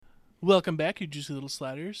Welcome back, you juicy little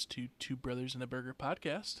sliders, to Two Brothers and a Burger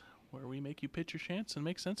podcast, where we make you pitch your chance and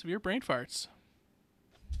make sense of your brain farts.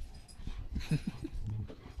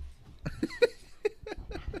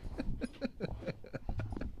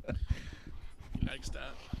 He likes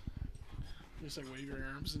that. Just like wave your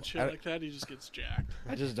arms and shit like that, he just gets jacked.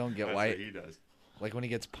 I just don't get That's why. what he does. Like when he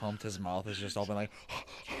gets pumped, his mouth is just open like.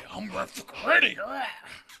 Yeah, I'm ready.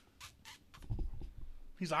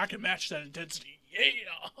 He's like, I can match that intensity. Yeah.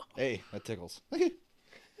 Hey, that tickles.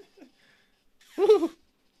 Oh,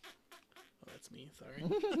 that's me. Sorry.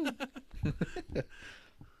 I was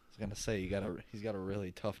gonna say he's got a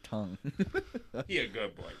really tough tongue. He a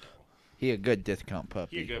good boy though. He a good discount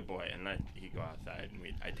puppy. He a good boy, and he go outside, and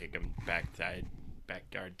I take him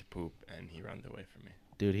backyard to poop, and he runs away from me.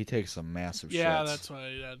 Dude, he takes some massive Yeah, shits. that's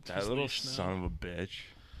why. That little son of a bitch.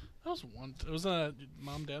 That was one. Was that at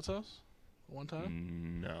mom and dad's house? One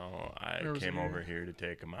time? No, I Or was it came here? over here to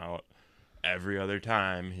take him out. Every other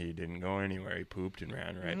time, he didn't go anywhere. He pooped and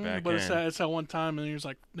ran right back but in. it's that one time, and he was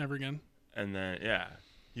like, never again. And then, yeah,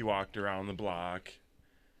 he walked around the block.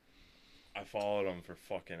 I followed him for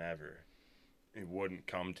fucking ever. He wouldn't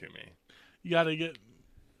come to me. You got to get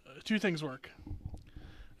two things work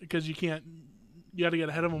because you got to get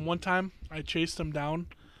ahead of him. One time, I chased him down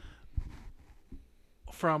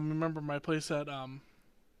from remember my place at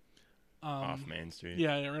Off Main Street.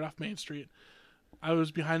 yeah, right off Main Street. I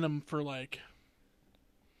was behind him for like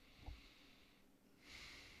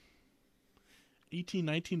 18,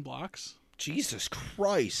 19 blocks. Jesus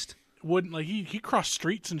Christ. Wouldn't like he crossed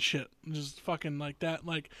streets and shit, just fucking like that.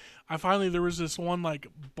 Like I finally there was this one like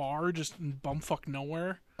bar just in bumfuck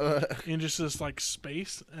nowhere, in just this like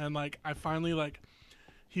space, and like I finally like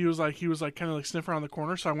he was like kind of like sniffing around the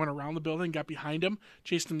corner, so I went around the building, got behind him,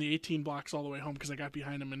 chased him the 18 blocks all the way home because I got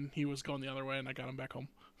behind him and he was going the other way, and I got him back home.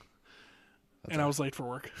 I was late for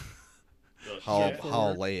work.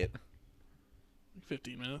 How late?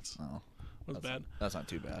 15 minutes. Oh, Was bad. That's not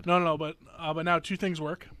too bad. No, but now two things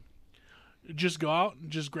work. Just go out and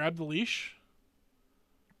just grab the leash.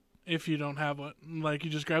 If you don't have one, like you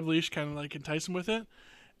just grab the leash, kind of like entice him with it,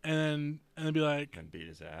 and then be like, And beat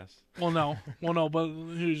his ass. well, no, but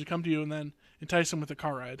he just come to you and then entice him with a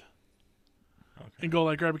car ride, Okay. and go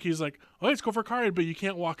like grab a keys, like, oh, let's go for a car ride, but you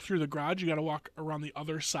can't walk through the garage. You got to walk around the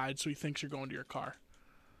other side, so he thinks you're going to your car.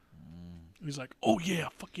 And he's like, oh yeah,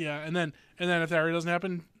 fuck yeah, and then if that really doesn't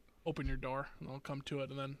happen, open your door and I'll come to it,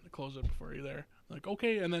 and then close it before you're there. Like,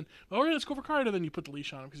 okay, and then, all right, let's go for a car ride, and then you put the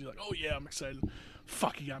leash on him because you're like, oh yeah, I'm excited.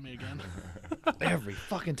 Fuck, he got me again. Every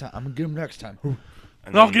fucking time. I'm gonna get him next time.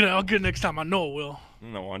 And I'll then- get it next time. I know it will.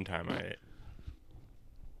 And the one time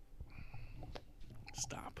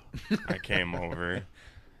Stop. I came over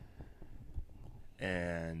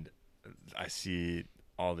and I see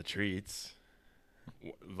all the treats.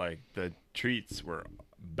 Like the treats were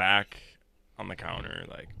back on the counter,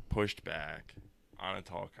 like pushed back on a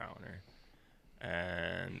tall counter.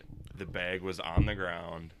 And the bag was on the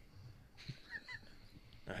ground.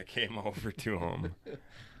 I came over to him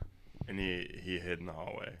and he hid in the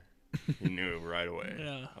hallway. He knew it right away.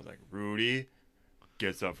 Yeah. I was like, Rudy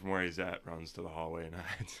gets up from where he's at, runs to the hallway and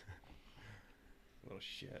hides. Little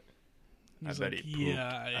shit. He's I bet like, he pooped.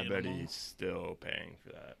 yeah, I bet animal. he's still paying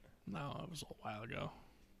for that. No, it was a while ago.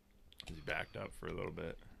 He backed up for a little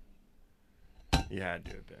bit. He had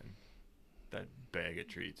to have been. That bag of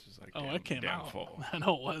treats was like It came damn out. full. I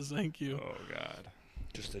know it was. Thank you. Oh God.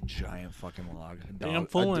 Just a giant fucking log. Damn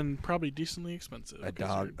full and probably decently expensive. a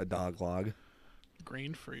dog log.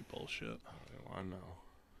 Grain-free bullshit. I want to know.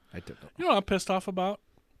 I took. You know what I'm pissed off about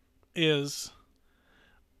is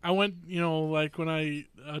I went, like when I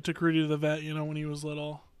took Rudy to the vet, when he was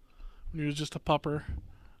little, when he was just a pupper,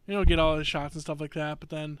 get all his shots and stuff like that. But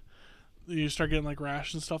then you start getting like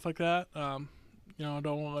rash and stuff like that. I don't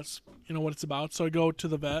know what it's about. So I go to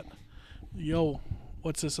the vet. Yo,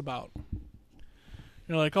 what's this about?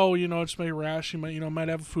 You're like, oh, it's my rash. You might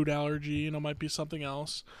have a food allergy. Might be something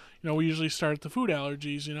else. We usually start at the food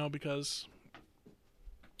allergies, because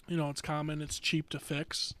it's common, it's cheap to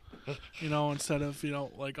fix, instead of,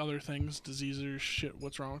 like other things, diseases, shit,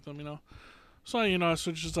 what's wrong with them, So,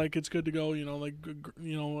 so it's just like, it's good to go, like,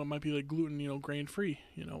 it might be like gluten, grain free,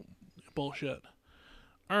 bullshit.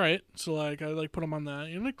 All right. So like, I like put them on that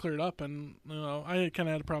and it cleared up, and, I kind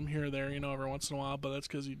of had a problem here or there, every once in a while, but that's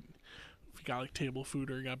because if you got like table food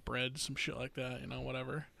or you got bread, some shit like that,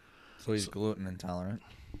 whatever. So he's gluten intolerant.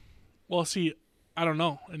 Well, see, I don't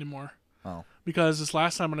know anymore. Oh. Because this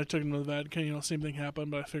last time when I took him to the vet, same thing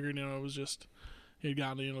happened, but I figured, it was just he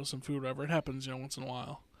got some food, whatever. It happens, once in a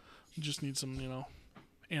while. You just need some,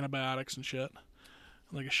 antibiotics and shit,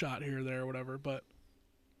 like a shot here or there or whatever. But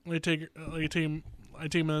I take him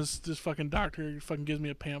to this fucking doctor. He fucking gives me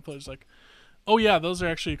a pamphlet. It's like, oh yeah, those are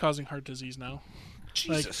actually causing heart disease now.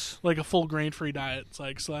 Jesus. Like a full grain-free diet. It's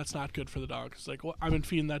like, so that's not good for the dog. It's like, well, I've been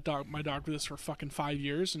feeding my dog this for fucking 5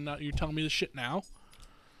 years, and now you're telling me this shit now.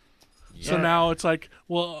 Yeah. So now it's like,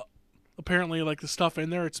 well, apparently like the stuff in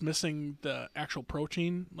there, it's missing the actual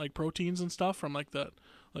protein, like proteins and stuff from like the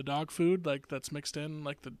dog food, like that's mixed in,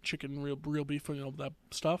 like the chicken, real beef, that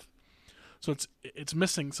stuff. So it's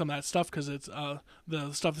missing some of that stuff because it's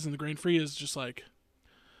the stuff that's in the grain free is just like,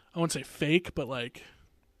 I wouldn't say fake, but like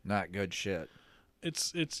Not good shit.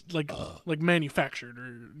 it's like manufactured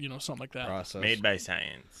or something like that. Process. Made by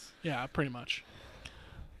science. Yeah, pretty much.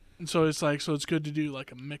 And so it's like, so it's good to do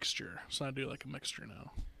like a mixture. So I do like a mixture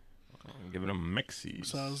now. Give it a mixies.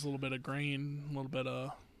 So it's a little bit of grain, a little bit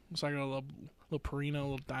of, so I got a little Purina, a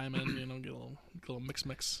little Diamond, get a little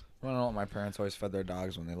mix. I don't know what my parents always fed their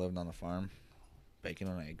dogs when they lived on the farm. Bacon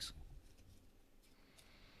and eggs.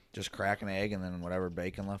 Just crack an egg and then whatever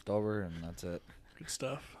bacon left over, and that's it. Good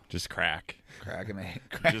stuff. Just crack. Crack an egg.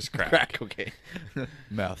 Just crack. Crack, okay.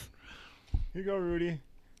 Meth. Here you go, Rudy.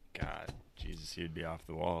 God, Jesus, he'd be off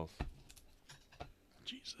the walls.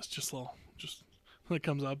 Jesus, just when it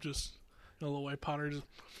comes up, just a little white powder, just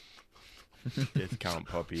Discount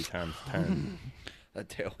puppy times 10. That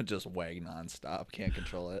tail would just wag nonstop. Can't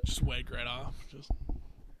control it. just wag right off. Just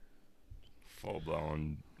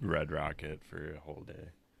Full-blown red rocket for a whole day.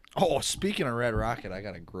 Oh, speaking of Red Rocket, I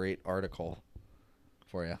got a great article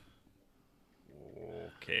for you.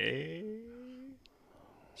 Okay.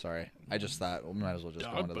 Sorry. I just thought we might as well just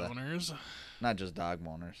go dog into that. boners. Not just dog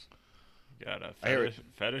boners. Got a I hear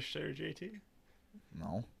fetish there, JT?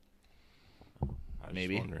 No. I was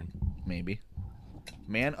Maybe. just wondering. Maybe.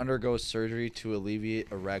 Man undergoes surgery to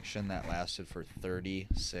alleviate erection that lasted for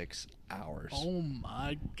 36 hours. Oh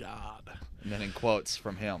my god. And then in quotes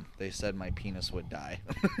from him, they said my penis would die.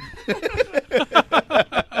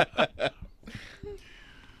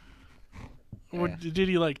 What, did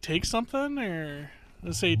he like take something, or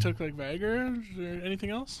let's say he took like Viagra or anything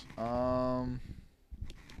else? I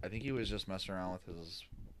think he was just messing around with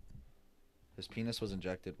his penis was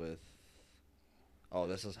injected with. Oh,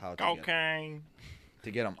 this is how Cocaine.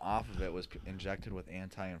 to get him off of it was injected with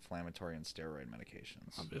anti-inflammatory and steroid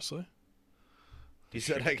medications. Obviously. He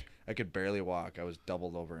said I could barely walk. I was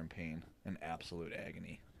doubled over in pain, in absolute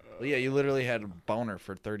agony. Well, yeah, you literally had a boner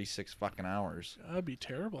for 36 fucking hours. That'd be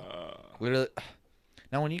terrible. Literally.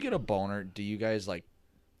 Now, when you get a boner, do you guys like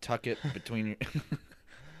tuck it between your?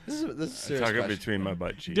 This is a serious Tuck it question. between my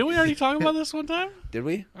butt cheeks. Did we already talk about this one time? Did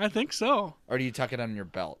we? I think so. Or do you tuck it on your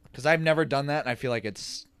belt? Because I've never done that, and I feel like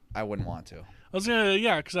I wouldn't want to.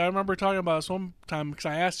 Because I remember talking about this one time because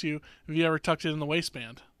I asked you if you ever tucked it in the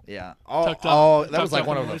waistband. Yeah. Tucked up. Oh, that Tucked was like up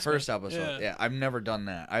one in of the the first waistband. episodes. Yeah. Yeah, I've never done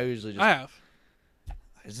that. I usually just. I have.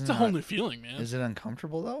 Isn't It's a that- whole new feeling, man. Is it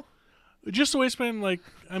uncomfortable though? Just the waistband, like,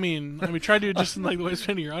 I mean, try to do it just in like the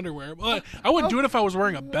waistband of your underwear. But I wouldn't do it if I was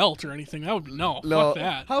wearing a belt or anything. Fuck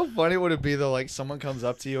that. How funny would it be though? Like someone comes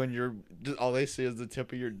up to you and you're all they see is the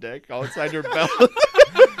tip of your dick outside your belt.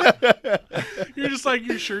 You're just like,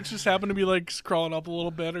 your shirts just happen to be like crawling up a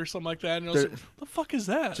little bit or something like that. And I was like, what the fuck is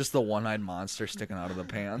that? Just the one-eyed monster sticking out of the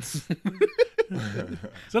pants. Is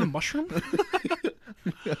that a mushroom?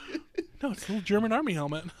 No, it's a little German army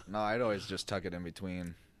helmet. No, I'd always just tuck it in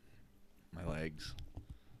between my legs.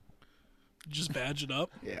 Just badge it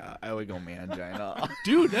up. Yeah, I would go mangina.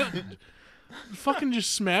 Dude, fucking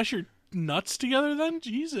just smash your nuts together then?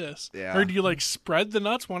 Jesus. Yeah. Or do you like spread the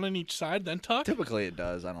nuts one on each side then tuck? Typically it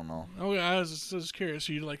does. I don't know. Oh, I was just curious.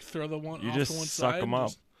 So you like throw the one You off just to one suck side? them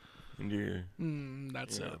up into your.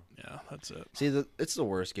 That's Yeah. it. Yeah, that's it. See, it's the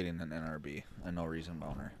worst getting an NRB, a no reason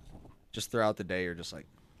boner. Just throughout the day, you're just like,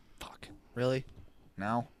 fuck. Really?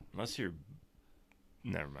 Now? Unless you're.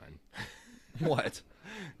 Never mind. What?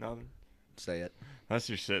 Nothing. Say it. Unless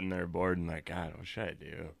you're sitting there bored and like, God, what should I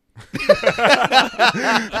do?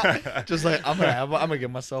 Just like I'm gonna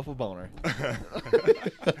give myself a boner.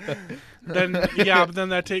 Then yeah, but then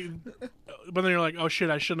but then you're like, oh shit,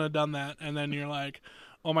 I shouldn't have done that. And then you're like,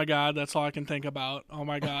 oh my god, that's all I can think about. Oh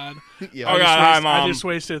my god. Yeah. Oh, God, hi, I Mom. just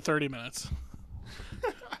wasted 30 minutes.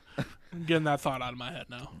 I'm getting that thought out of my head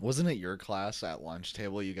now. Wasn't it your class at lunch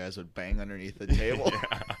table? You guys would bang underneath the table.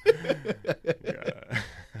 Yeah.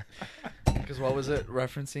 Because what was it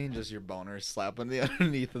referencing? Just your boner slapping the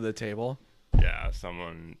underneath of the table. Yeah,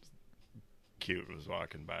 someone cute was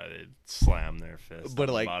walking by, they'd slam their fist But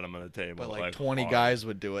on like- the bottom of the table. But like like 20 hard. guys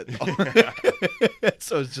would do it.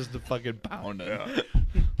 So it's just a fucking pounding. Yeah.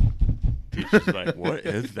 Teacher's like, what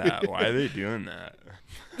is that? Why are they doing that?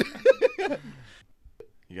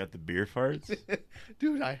 You got the beer farts?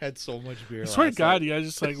 Dude, I had so much beer. I swear to last God, night. you guys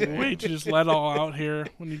just like wait to just let all out here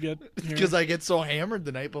when you get here. Because I get so hammered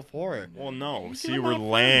the night before. Well, no. Get See, them we're out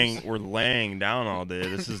laying first. we're laying down all day.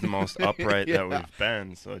 This is the most upright Yeah. that we've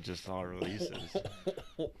been, so it just all releases.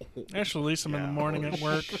 I actually release them in the Yeah, morning holy at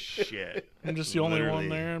work. Shit. I'm just the only one Literally.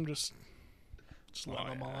 there. I'm just letting Oh,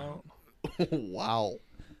 them yeah. all out. Wow.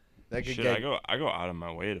 That could Shit, get... I go out of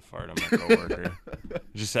my way to fart on my coworker.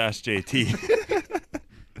 Just ask JT.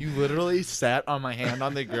 You literally sat on my hand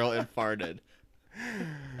on the grill and farted.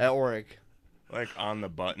 At work. Like on the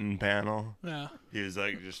button panel. Yeah. He was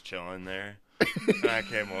like just chilling there. And I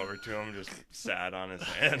came over to him, just sat on his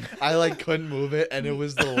hand. I like couldn't move it, and it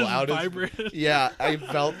was the loudest. Vibrated. Yeah, I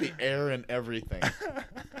felt the air and everything.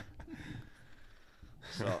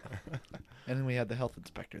 So, and then we had the health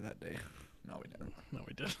inspector that day. No, we didn't. No,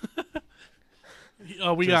 we did.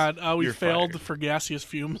 We you're failed fired. for gaseous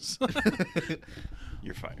fumes.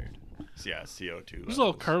 You're fired. So yeah, CO2 Those little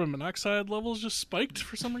levels. carbon monoxide levels just spiked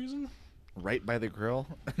for some reason. Right by the grill,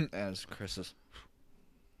 as Chris's.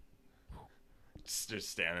 Just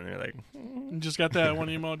standing there like, And just got that one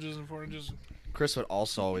emojis and for just Chris would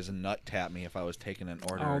also always nut tap me if I was taking an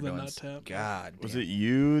order. Oh, or the doing nut tap. God, was damn. it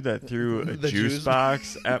you that threw a The juice juice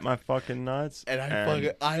box at my fucking nuts? And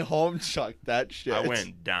I home chucked that shit. I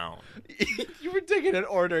went down. You were taking an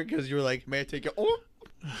order because you were like, "May I take it?" Oh.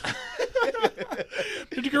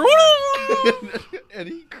 did you go? And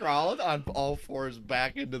he crawled on all fours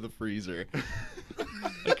back into the freezer.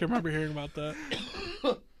 I can remember hearing about that.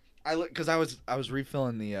 Because I was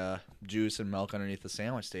refilling the juice and milk underneath the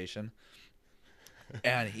sandwich station,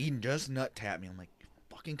 and he just nut tapped me. I'm like, "You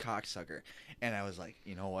fucking cocksucker!" And I was like,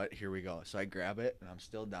 "You know what? Here we go." So I grab it, and I'm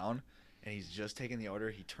still down, and he's just taking the order.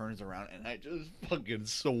 He turns around, and I just fucking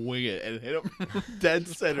swing it and hit him dead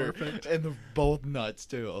center, Perfect. and both nuts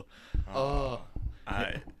too. Oh.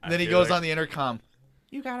 I Then he feel goes like- on the intercom.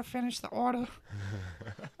 You gotta finish the order.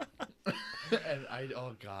 And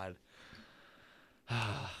oh god.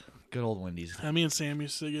 Good old Wendy's. Me and Sam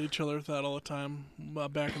used to get each other with that all the time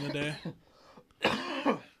back in the day.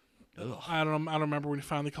 Ugh. I don't remember when he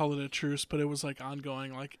finally called it a truce, but it was like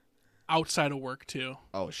ongoing, like outside of work too.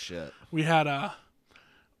 Oh shit. We had a,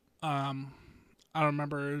 I don't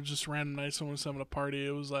remember, it was just random nights when we was having a party.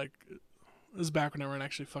 It was like, it was back when everyone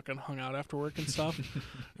actually fucking hung out after work and stuff.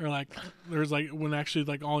 Or like, there was like when actually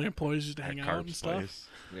like all the employees used to hang at out and Carp's stuff. place.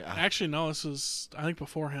 Yeah. Actually, no, this was I think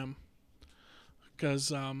before him,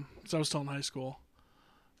 because I was still in high school,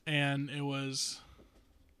 and it was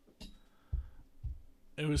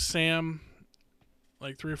Sam,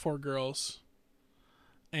 like 3 or 4 girls,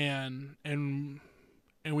 and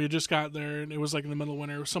we had just got there, and it was like in the middle of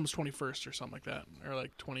winter. It was someone's 21st or something like that, or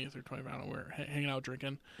like 20th or 20th. I don't know. We were hanging out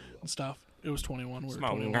drinking and stuff. It was 21. We were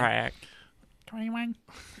Smoking 21. crack. 21.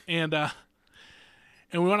 And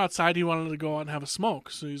we went outside. He wanted to go out and have a smoke.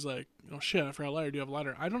 So he's like, "Oh shit, I forgot a lighter. Do you have a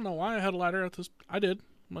lighter?" I don't know why I had a lighter at this. I did.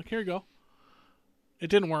 I'm like, "Here you go." It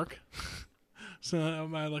didn't work. So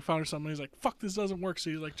I like found her something. He's like, "Fuck, this doesn't work." So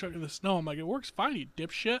he's like chucking the snow. I'm like, "It works fine, you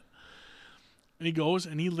dipshit." And he goes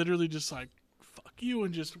and he literally just like, "Fuck you,"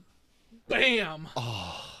 and just bam.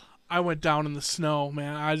 Oh. I went down in the snow,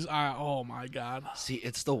 man. I oh my god. See,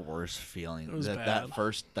 it's the worst feeling. It was that bad.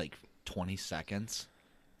 first like 20 seconds,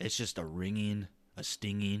 it's just a ringing, a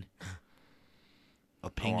stinging, a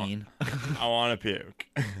pinging. I want to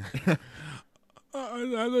puke.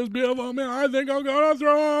 This beautiful man. I think I'm gonna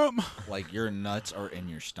throw up. Like your nuts are in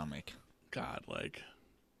your stomach, God, like.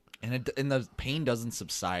 and the pain doesn't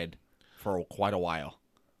subside for quite a while.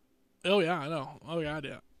 Oh yeah, I know. Oh yeah,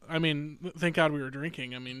 yeah. I mean, thank God we were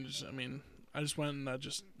drinking. I just went and that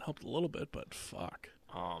just helped a little bit, but fuck.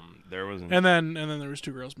 There was And then there was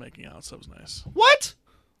 2 girls making out, so it was nice. What?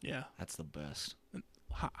 Yeah, That's the best.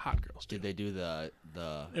 hot girls. Too. Did they do the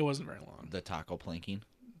It wasn't very long. taco planking?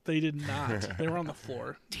 They did not. They were on the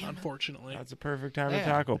floor, unfortunately. That's a perfect time Yeah. to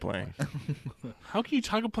taco plank. How can you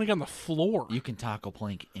taco plank on the floor? You can taco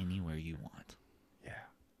plank anywhere you want.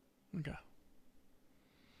 Yeah. Okay.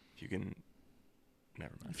 If you can,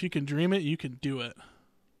 never mind. If you can dream it, you can do it.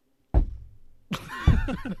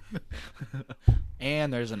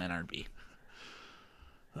 And there's an NRB.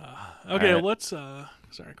 Okay, Alright. let's.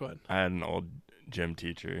 Sorry, go ahead. I had an old gym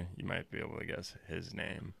teacher. You might be able to guess his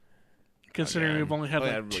name. Considering Again. we've only had Oh,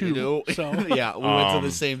 yeah, like we 2, do. so Yeah, we went to the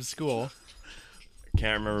Um, same school.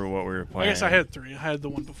 Can't remember what we were I playing. guess I had 3. I had the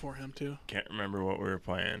one before him too. Can't remember what we were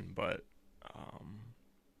playing, but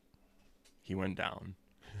he went down.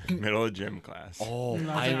 Middle of gym class. Oh,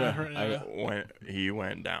 No, I think I heard- yeah. He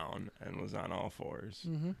went down and was on all fours.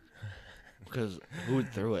 Mm-hmm. because who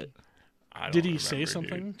threw it? I don't Did he say remember,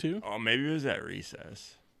 something dude. too? Oh, maybe it was at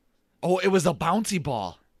recess. Oh, it was a bouncy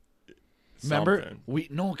ball. Remember?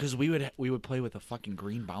 Something. Because we would play with a fucking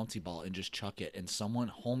green bouncy ball and just chuck it, and someone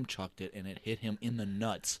home chucked it and it hit him in the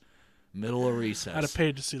nuts, middle of recess. I'd have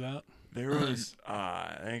paid to see that. There was,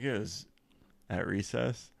 I think it was at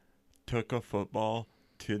recess, took a football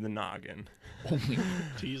to the noggin.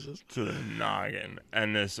 Jesus. To the noggin.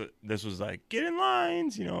 And this was like, get in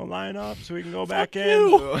lines, line up so we can go back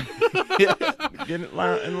in. Get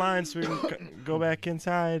in line so we can go back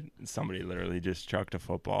inside. And somebody literally just chucked a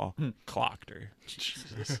football, clocked her.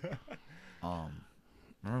 Jesus. Remember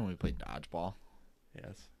when we played dodgeball?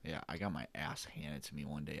 Yes. Yeah, I got my ass handed to me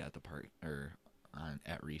one day at the park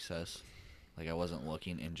at recess. Like I wasn't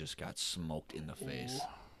looking and just got smoked in the face.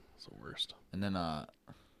 It's the worst. And then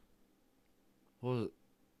what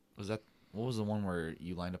was the one where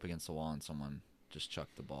you lined up against the wall and someone just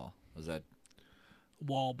chucked the ball? Was that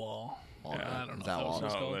wall ball? Yeah, I don't know. Is that if wall? that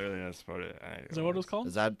was No, called. literally, that's what it Is that what it was called?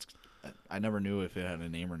 Is that? I never knew if it had a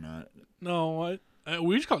name or not. No, what?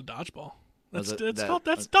 We just call it dodgeball. That's Was it that-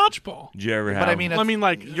 that's dodgeball. Did you ever have? But I mean, I mean,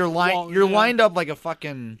 like you're wall- you're yeah. lined up like a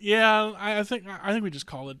fucking. Yeah, I think we just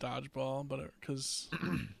call it dodgeball, but because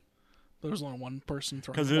there was only one person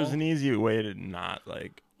throwing. because the it was ball. an easy way to not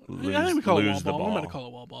like lose, Yeah, I think we call it wall lose the ball. ball. We might call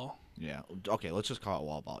it wall ball. Yeah. Okay, let's just call it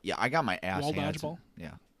wall ball. Yeah, I got my ass Wall handed. dodgeball?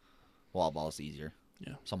 Yeah. Wall ball is easier.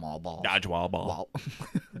 Yeah. Some wall balls. Dodge wall ball. Wall.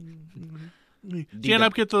 Stand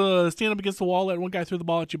up against the wall. Let one guy throw the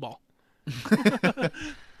ball at you. Ball.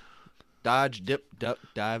 Dodge, dip, duck,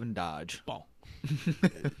 dive, and dodge. Ball.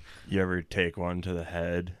 You ever take one to the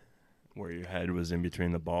head where your head was in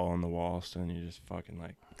between the ball and the wall, so then you just fucking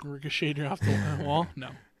like. Ricocheted off the wall. No.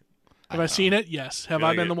 Have I seen it? Yes. Have feel I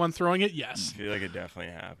like been it- the one throwing it? I Yes. feel like it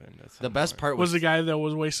definitely happened. At some The best point. part Was was the guy that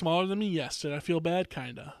was way smaller than me? Yes. Did I feel bad?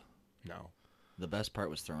 Kinda. No. the best part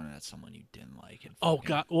was throwing it at someone you didn't like. And Oh fucking-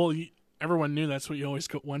 God. Well, everyone knew that's what you always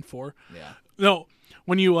went for. Yeah. No,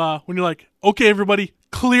 when you're like, okay, everybody,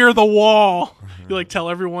 clear the wall. You like tell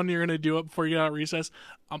everyone you're gonna do it before you get out of recess.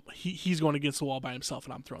 He's going against the wall by himself,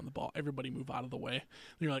 and I'm throwing the ball. Everybody move out of the way. And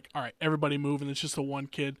you're like, all right, everybody move, and it's just the one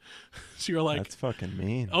kid. So you're like, That's fucking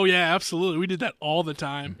mean. oh yeah, absolutely. We did that all the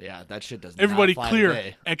time. Yeah, that shit does Everybody not fly clear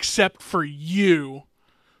today. except for you.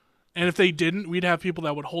 And if they didn't, we'd have people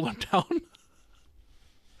that would hold them down.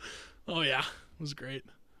 Oh yeah, it was great.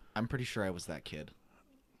 I'm pretty sure I was that kid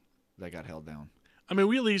that got held down. I mean,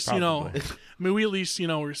 we at least, Probably.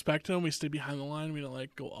 respect him. We stay behind the line. We don't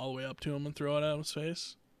like go all the way up to him and throw it at his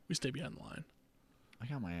face. We stay behind the line I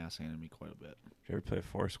got my ass handed to me quite a bit. Did you ever play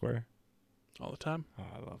Foursquare? all the time. Oh,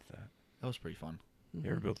 I love that. That was pretty fun.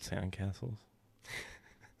 You ever built sandcastles?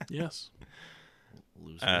 Yes.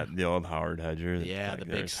 Loser. At the old Howard Hedger. Yeah, the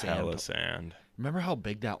big there's sand hella pu- sand. Remember how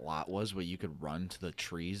big that lot was where you could run to the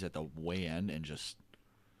trees at the way end and just.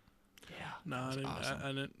 Yeah. No, that I was didn't.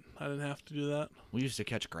 awesome. I didn't have to do that. We used to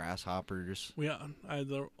catch grasshoppers. I had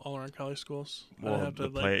the all around college schools. I Well, have to, the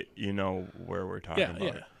play, you know where we're talking yeah, about.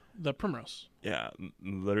 yeah, the Primrose. Yeah,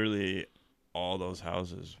 literally all those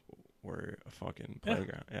houses were a fucking Yeah.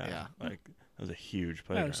 playground. Yeah. Yeah. Like, that was a huge Yeah,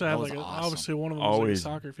 playground. so I had was like awesome. obviously one of them was like a Always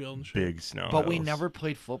soccer field and shit, Big snow But we hills. never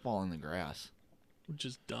played football in the grass. which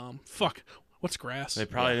is dumb. Fuck. What's grass? They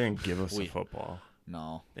probably didn't give us We- a football.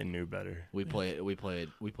 No. They knew better. We played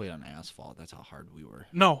on asphalt. That's how hard we were.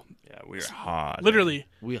 No, Yeah, we were hot. literally.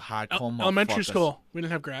 We hardcore Elementary motherfuckers. school, we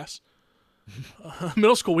didn't have grass.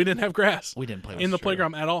 Middle school, we didn't have grass We didn't play in the true.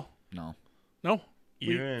 playground at all. No. No,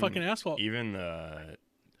 Even we fucking asphalt. Even the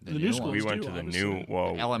The new schools we went too, to the obviously. new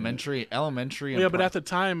whoa Elementary. Yeah, but at the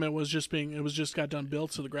time it was just got done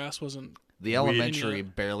built, so the grass wasn't. the elementary Yeah.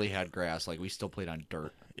 barely had grass. Like we still played on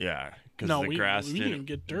dirt. yeah because No, the we grass didn't even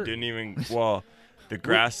get dirt. didn't even well the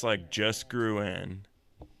grass like just grew in.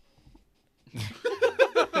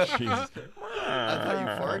 Jesus. I thought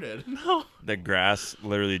you farted. No, The grass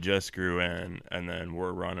literally just grew in, and then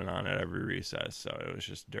we're running on it every recess, so it was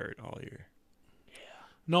just dirt all year.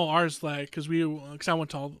 no, ours like because I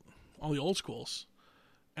went to all the old schools,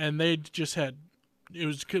 and they just had it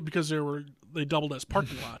was good because they doubled as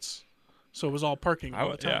parking lots, so it was all parking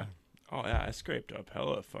all the time. Yeah. Oh yeah, I scraped up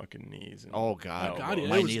hella fucking knees. And Oh god. Oh, God, yeah,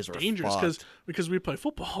 my it was knees were dangerous fucked. because we played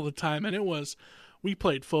football all the time, and we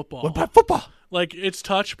played football. What about football? Like it's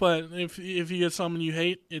touch, but if you get something you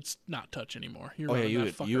hate, it's not touch anymore. You're Oh yeah, running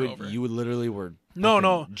that fucker over. you would literally were. no,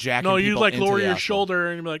 fucking jacking no, you people like into lower the your asphalt. shoulder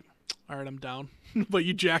and you're like, all right, I'm down. But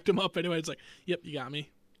you jacked him up anyway. It's like, yep, you got me.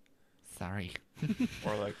 Sorry.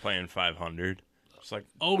 or like playing 500. It's like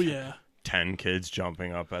Oh yeah, 10 kids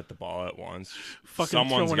jumping up at the ball at once. Fucking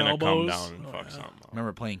Someone's throwing gonna come elbows. down and Oh, fuck yeah. something up.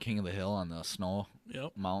 Remember playing King of the Hill on the snow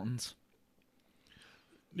yep. mountains?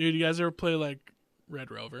 Dude, you guys ever play like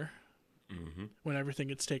Red Rover? Mm-hmm. when everything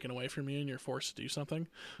gets taken away from you and you're forced to do something.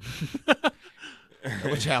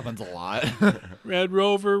 Which happens a lot. Red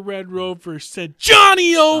Rover said,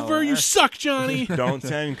 "Johnny over, you yeah. suck, Johnny." Don't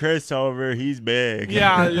send Chris over. He's big.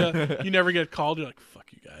 yeah. You never get called. You're like,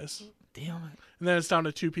 "Fuck you guys." Damn it. And then it's down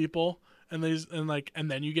to 2 people, and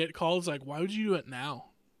then you get called. It's like, why would you do it now?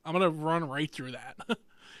 I'm gonna run right through that. And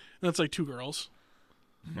it's like 2 girls,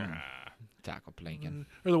 Tackle planking.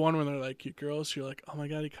 or the one where they're like cute girls. You're like, oh my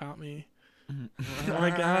god, he caught me. Oh my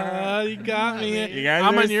god, he got me. You guys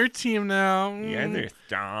I'm are- on your team now. You guys are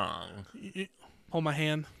strong. Hold my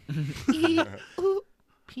hand.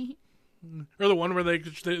 Or the one where they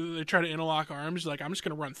try to interlock arms. Like, I'm just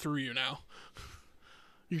gonna run through you now.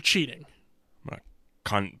 You're cheating. I'm gonna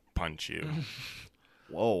cunt punch you.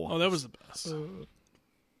 Whoa. Oh, that was the best.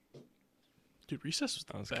 Dude, recess was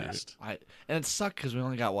the was cute. best. And it sucked because we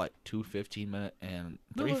only got, what, 2 15-minute and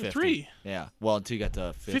 3 No, 50. 3. Yeah. Well, until you got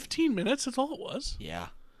to 15 minutes, that's all it was? Yeah.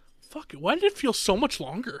 Fuck it. Why did it feel so much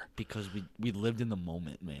longer? Because we lived in the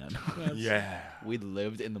moment, man. Yeah. We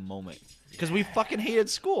lived in the moment. Because we fucking hated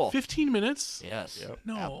school. 15 minutes? Yes. Yep.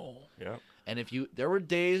 No. Yep. And there were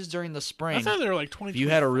days during the I spring, thought they were like 20. if you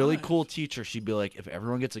had a really 25. cool teacher, she'd be like, if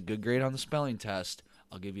everyone gets a good grade on the spelling test,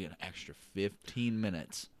 I'll give you an extra 15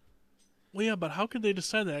 minutes. Well, yeah, but how could they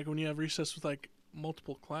decide that when you have recess with like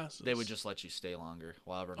multiple classes? They would just let you stay longer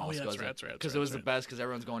while everyone Oh, else yeah, goes that's right, in. that's right, Because that's it was right. the best because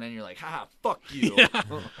everyone's going in. You're like, haha, fuck you.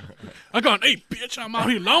 I gone, hey, bitch, I'm out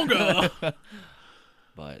here longer.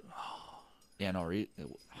 But, yeah, no,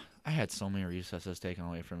 I had so many recesses taken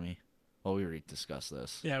away from me. Well, we already discussed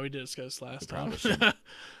this. Yeah, we did discuss last We time. probably should.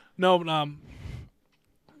 No, but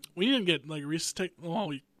we didn't get like recess. Well,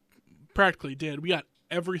 we practically did. We got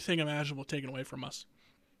everything imaginable taken away from us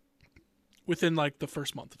within like the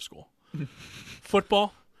first month of school.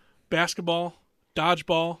 Football, basketball,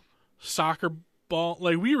 dodgeball, soccer ball.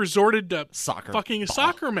 Like we resorted to Soccer. fucking a ball.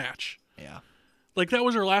 soccer match. Yeah. Like that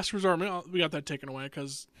was our last resort. We got that taken away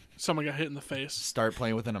because someone got hit in the face. Start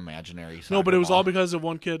playing with an imaginary soccer No, but it was ball. all because of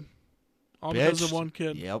one kid. All because of Bitch. one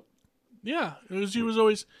kid. Yep. Yeah, he was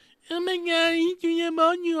always, oh my god, he threw the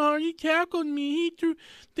ball too hard, he tackled me,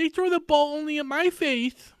 they throw the ball only at my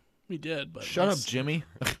face. We did, but Shut up, Jimmy.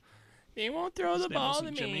 They won't throw His the name ball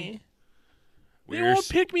wasn't to me. Jimmy. We They were, won't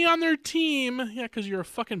pick me on their team. Yeah, because you're a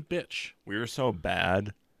fucking bitch. we were so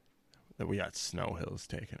bad that we got snow hills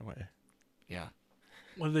taken away. Yeah.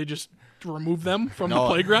 What, did they just remove them from the No.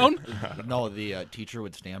 playground? No, the teacher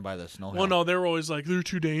would stand by the snow hill. Well, no, they were always like, they're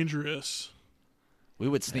too dangerous. We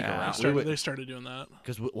would sneak Yeah. around. They started doing that.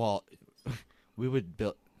 Because, we would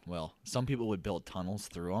build, well, some people would build tunnels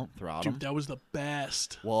throughout Dude, them. that was the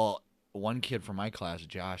best. Well, one kid from my class,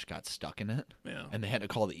 Josh, got stuck in it, Yeah, and they had to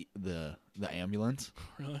call the ambulance.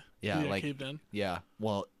 really? Yeah, He got like, caved in. yeah.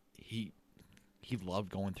 Well, he loved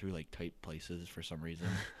going through, like, tight places for some reason.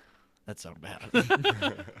 That sounded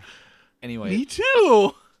bad. Anyway. Me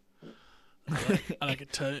too. I like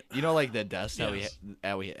it tight. You know, like the desk that Yes.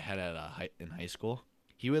 we had at in high school.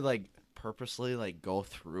 He would like purposely like go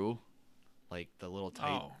through, like the little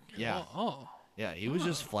tight. Oh, Yeah, Oh. yeah. He was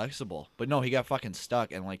just flexible, but no, he got fucking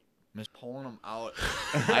stuck and like Miss pulling him out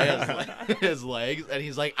by his legs, and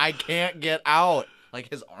he's like, I can't get out. Like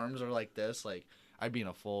his arms are like this. Like I'd be in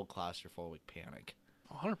a full claustrophobic panic.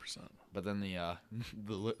 100%. But then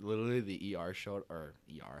literally the ER showed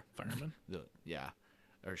Fireman.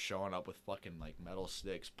 They're showing up with fucking like metal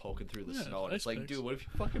sticks poking through the Yeah, snow, and it's ice like, picks. dude, what if you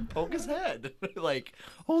fucking poke his head? Like,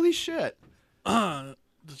 holy shit! Let's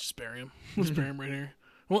just bury him. Let's bury him right here.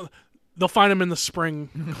 Well, they'll find him in the spring.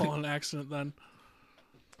 Call it an accident then.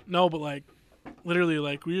 No, but like, literally,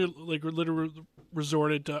 like we're literally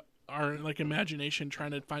resorted to our like imagination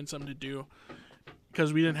trying to find something to do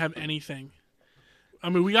because we didn't have anything. I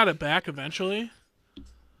mean, we got it back eventually,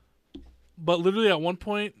 but literally at one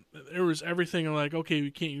point there was everything. And like, okay, we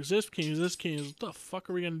can't use this, can't use this, can't use. What the fuck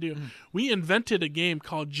are we gonna do? We invented a game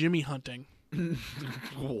called Jimmy Hunting.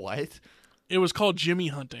 What? It was called Jimmy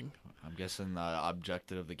Hunting. I'm guessing the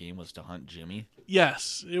objective of the game was to hunt Jimmy.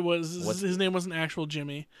 Yes, it was. His name wasn't actual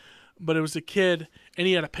Jimmy, but it was a kid, and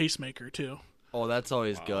he had a pacemaker too. Oh, that's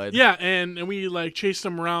always good. Yeah, and we like chased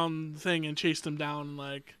him around the thing and chased him down. And,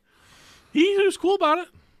 like he was cool about it.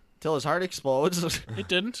 Till his heart explodes. It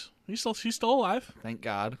didn't. He's still alive. Thank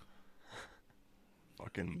God.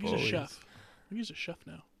 Fucking He's a bullies. chef. I think he's a chef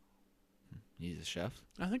now. He's a chef.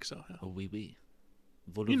 I think so. Yeah. Oh, oui, oui.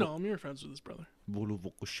 You know him. You're friends with his brother.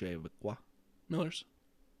 Voulez-vous coucher avec quoi? Miller's.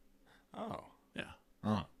 Oh. Yeah.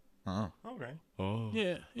 Oh. Oh. Okay. Oh.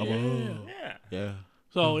 Yeah. Oh. Yeah. Yeah.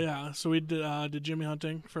 So yeah, so we did Jimmy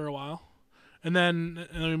Hunting for a while, and then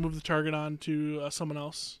we moved the target on to someone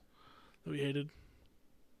else that we hated.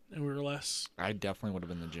 and we were less. I definitely would have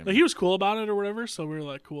been the gym. Like, he was cool about it or whatever, so we were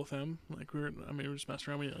like cool with him. Like we were just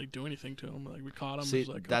messing around. We didn't like do anything to him. Like we caught him. See, It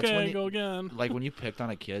was like, that's okay, when you- go again. Like when you picked on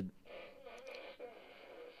a kid,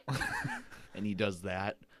 and he does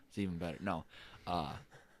that, it's even better. No,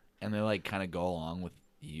 and they like kind of go along with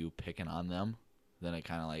you picking on them. Then it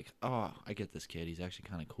kind of like, oh, I get this kid. He's actually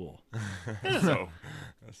kind of cool. That's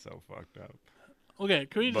so fucked up. Okay,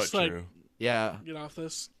 can we But just like true. Yeah. get off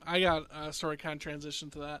this? I got a story kind of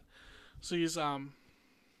transition to that. So he's sorry,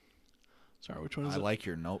 which one is I it? like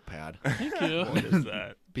your notepad. Thank you. What is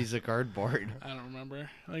that? Piece of cardboard. I don't remember.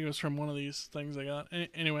 I think it was from one of these things I got.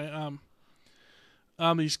 Anyway,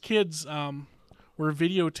 these kids were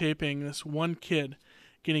videotaping this one kid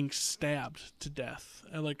getting stabbed to death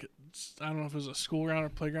at like, I don't know if it was a school ground or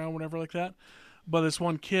playground, whatever like that. But this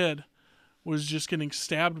one kid was just getting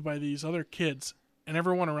stabbed by these other kids, and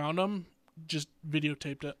everyone around them just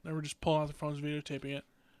videotaped it. They were just pulling out their phones, videotaping it.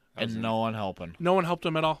 And no one helping. No one helped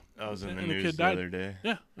him at all. That was in the And the news kid the died. other day.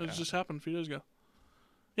 Yeah, just happened a few days ago.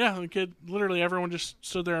 Yeah, the kid, literally everyone just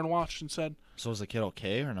stood there and watched and said, So was the kid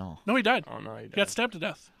okay or no? no, he died. Oh no, he He died. got stabbed to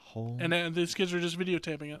death. Oh, And these kids were just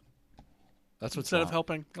videotaping it that's what's instead of wrong.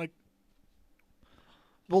 helping. Like,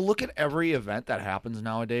 Well, look at every event that happens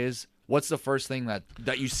nowadays. What's the first thing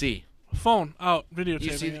that you see? phone out, videotaping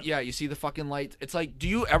You see, it. yeah, you see the fucking lights. It's like, do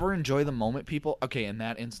you ever enjoy the moment, people? Okay, in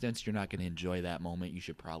that instance, you're not going to enjoy that moment. You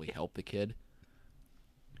should probably help the kid,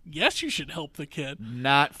 Yes, you should help the kid.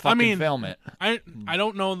 not fucking film it. I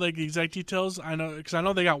don't know the exact details. I know because I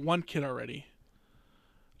know they got one kid already.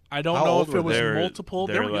 I don't How know old if were it was They're- multiple.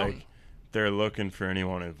 They They're were like, young. they're looking for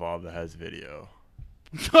anyone involved that has video.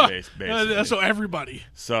 Basically. So everybody.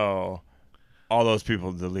 So all those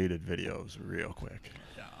people deleted videos real quick.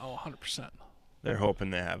 Yeah. Oh, 100%. They're hoping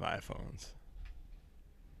they have iPhones.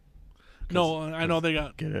 No, I know they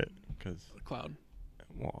got Get it? Because, the cloud.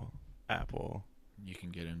 well, You can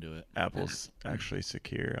get into it. Apple's actually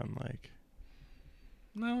secure, unlike,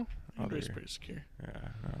 No, Android's Other- pretty secure. yeah,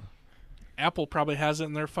 no. Apple probably has it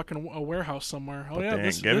in their fucking warehouse somewhere. Oh But yeah, they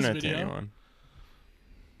this ain't giving this it video. to anyone.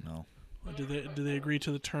 No. Do they agree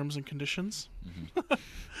to the terms and conditions? Mm-hmm.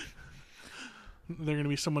 They're gonna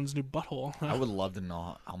be someone's new butthole. I would love to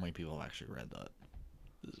know how many people have actually read that.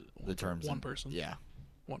 The terms. One and- person. Yeah.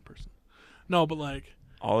 One person. No, but like,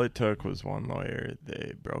 All it took was one lawyer.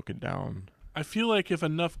 They broke it down. I feel like if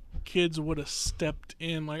enough kids would have stepped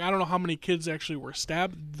in, like I don't know how many kids actually were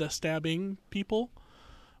stabbing people,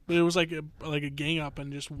 but it was like a gang up,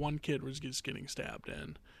 and just one kid was just getting stabbed,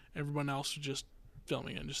 and everyone else was just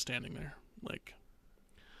filming it and just standing there. Like,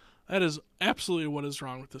 that is absolutely what is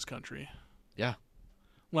wrong with this country. Yeah.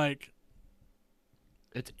 Like,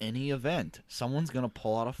 It's any event. Someone's going to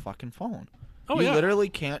pull out a fucking phone. oh you yeah, literally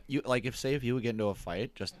can't. You like if you would get into a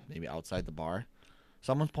fight, just maybe outside the bar,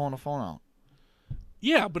 someone's pulling a phone out.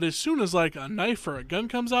 yeah. But as soon as like a knife or a gun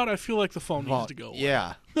comes out, I feel like the phone needs to go away.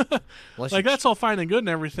 Yeah. Unless Like you that's all fine and good and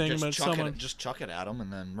everything, just but chuck someone, just chuck it at them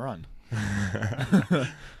and then run.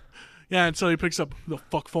 yeah. And so he picks up, the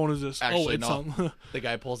fuck phone is this? Actually, oh, it's no. on. The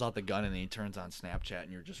guy pulls out the gun and then he turns on Snapchat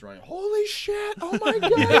and you're just running. Holy shit! Oh my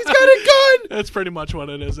god, he's got a gun! That's pretty much what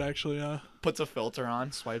it is, actually. Puts a filter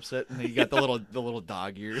on, swipes it, and then you got the little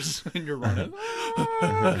dog ears and you're running.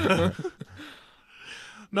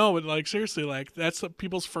 No, but like seriously, like that's what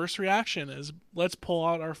people's first reaction is. Let's pull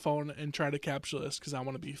out our phone and try to capture this because I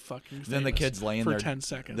want to be fucking famous Then the kid's laying for there. 10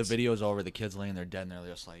 seconds. The video's over. The kid's laying there dead, and they're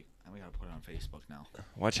just like, "We gotta put it on Facebook now."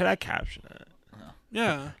 What should I caption it?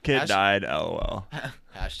 Yeah. Kid died, LOL.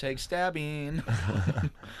 Hashtag stabbing.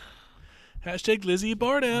 Hashtag Lizzie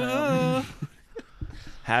Borden.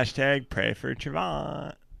 Hashtag pray for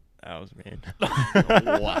Trevon. That was mean.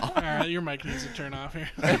 Wow. All right, your mic needs to turn off here.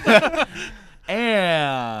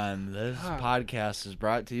 And this podcast is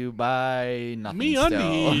brought to you by nothing. Me still.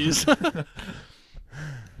 undies.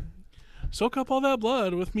 Soak up all that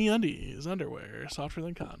blood with Me undies underwear, softer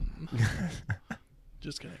than cotton.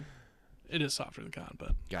 Just kidding. It is softer than cotton,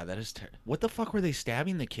 but God, that is terrible. What the fuck were they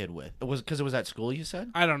stabbing the kid with? It was because it was at school. You said.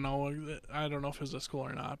 I don't know. I don't know if it was at school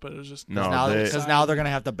or not, but it was just No, Because now they're gonna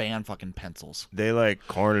have to ban fucking pencils. They like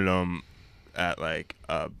cornered him at like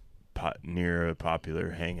near a popular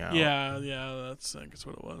hangout. Yeah, I think that's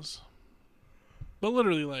what it was. But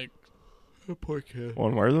literally, like, Poor kid. Well,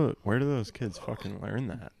 where do those kids fucking learn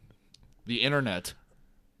that? The internet.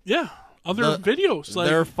 yeah, other videos, like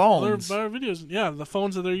their phones. other videos. Yeah, the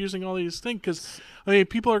phones that they're using all these things. Because I mean,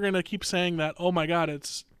 people are gonna keep saying that. Oh my God,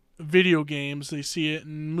 it's video games. They see it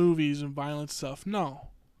in movies and violent stuff. No,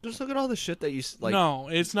 Just look at all the shit that you like. no,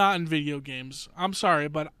 it's not in video games. I'm sorry,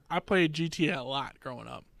 but I played GTA a lot growing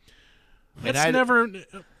up. And It's never.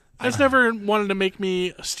 That's never wanted to make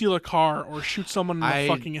me steal a car or shoot someone in the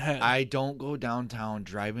fucking head. I don't go downtown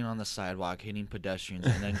driving on the sidewalk, hitting pedestrians,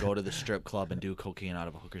 and then go to the strip club and do cocaine out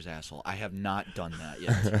of a hooker's asshole. I have not done that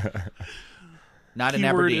yet. Not in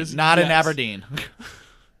Keyword Aberdeen. is Not in yes. Aberdeen.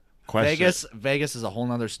 Question. Vegas is a whole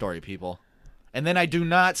nother story, people. And then I do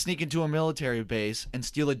not sneak into a military base and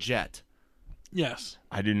steal a jet. Yes.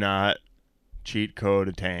 I do not cheat code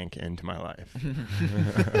a tank into my life.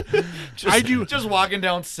 I do. Just walking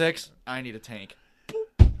down 6, I need a tank.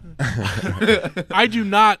 I do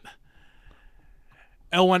not.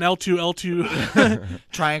 L1, L2, L2.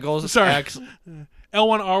 Triangles, Sorry. X. L1,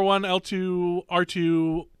 R1, L2,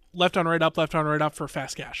 R2. Left on, right up, left on, right up for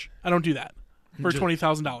fast cash. I don't do that for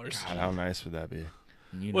 $20,000. God, how nice would that be?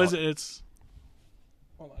 What is it? It's.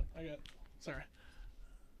 Hold on. I got. Sorry.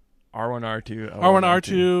 R1, R2, R1,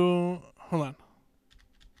 R2. Hold on.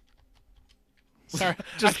 Sorry.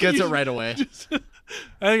 Just gets it right away.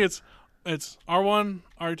 I think it's R1,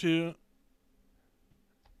 R2,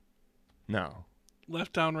 No.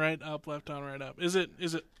 left down, right up, left down, right up. Is it?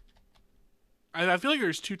 I feel like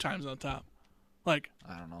there's 2 times on top. Like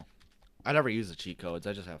I don't know. I never use the cheat codes.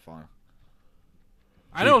 I just have fun.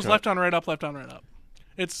 I know it's code. left on, right up, left on, right up.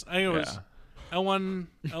 I think it was Yeah. L1,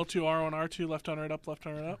 L2, R1, R2, left on, right up, left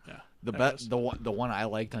on, right up. Yeah. The one I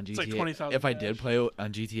liked on GTA, like 20,000 if I did cash. play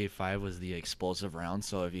on GTA 5, was the explosive round.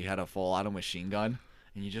 So if you had a full auto machine gun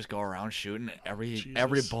and you just go around shooting, every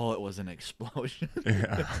Jesus. bullet was an explosion.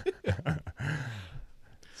 Yeah.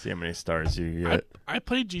 See how many stars you get. I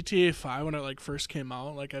played GTA 5 when it like first came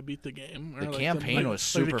out. Like I beat the game. The like, campaign was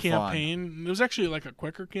super the fun. campaign, It was actually like a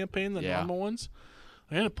quicker campaign than Yeah. normal ones.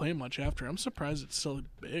 I didn't play much after. I'm surprised it's still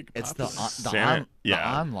big. It's popular. the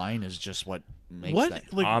online is just what makes What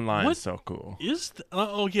that. like Online what is so cool. is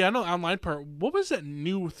oh yeah, I know the online part. What was that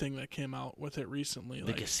new thing that came out with it recently? The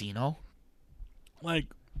Like casino? like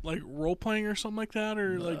role playing or something like that,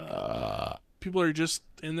 or like people are just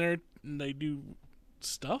in there and they do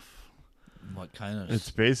stuff. What kind of?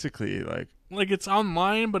 It's basically like Like it's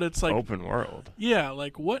online, but it's like open world. yeah,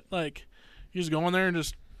 like what? Like you just go in there and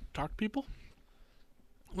just talk to people.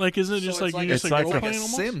 Like isn't it just So like it's you just it's like like role like a playing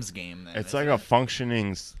almost? Sims game. Then, It's isn't like a it?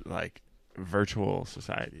 functioning like virtual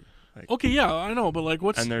society. Like, Okay, yeah, I know, but like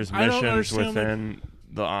what's and there's I don't missions understand, like- within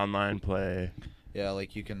the online play. Yeah,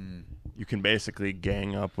 like you can. You can basically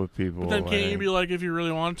gang up with people. But then can't you and- be like, if you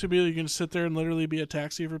really want to be, you can sit there and literally be a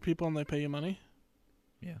taxi for people and they pay you money?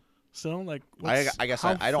 Yeah. So, like, I guess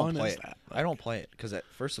how I don't fun play is it. that? I don't play it because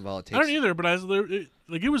first of all, it takes. I don't either, but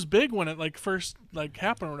it was big when it like first like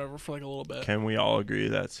happened or whatever for like a little bit. Can we all agree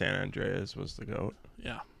that San Andreas was the GOAT?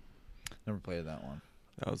 Yeah. Never played that one.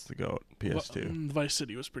 That was the GOAT. PS2. Vice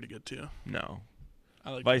City was pretty good too. No.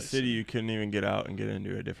 I like Vice City, you couldn't even get out and get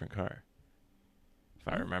into a different car.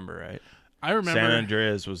 If I remember right. I remember. San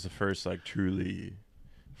Andreas was the first like truly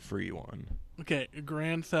free one. Okay,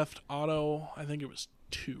 Grand Theft Auto. I think it was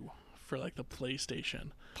 2 for like the PlayStation.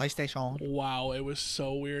 PlayStation. Wow, it was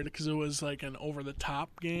so weird because it was like an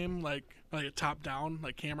over-the-top game, like a top-down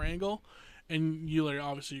like camera angle, and you like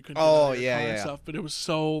obviously you couldn't. get Oh, out of your yeah, car and yeah. stuff, but it was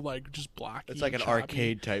so like just blocky. It's like an and choppy.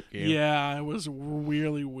 arcade type game. Yeah, it was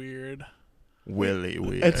really weird. Willy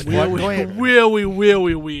weird. It's fun going. Really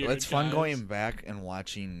weird. It's fun guys. going back and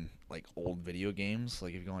watching like old video games.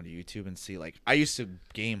 Like if you go onto YouTube and see, like I used to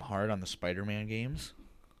game hard on the Spider-Man games,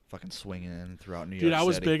 fucking swinging throughout New York Dude, I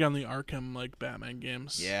was City. big on the Arkham like Batman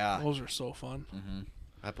games. Yeah. those are so fun.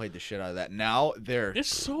 I played the shit out of that. Now they're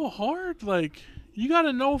It's so hard. Like you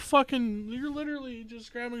gotta know fucking. You're literally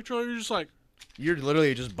just grabbing a controller. You're just like you're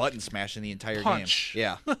literally just button smashing the entire Punch. game.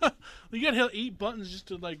 Yeah. you gotta hit 8 buttons just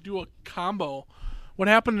to like do a combo. What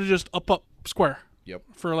happened to just up square? Yep.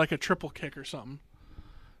 For like a triple kick or something.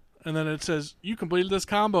 And then it says you completed this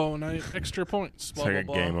combo and extra points. It's Blah, like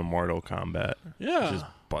blah, a blah. game of Mortal Kombat. Yeah. Just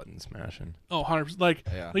button smashing. Oh, 100%. Like,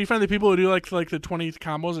 Yeah. like you find the people who do like the 20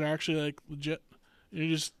 combos are actually like legit. You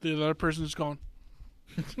just the other person's going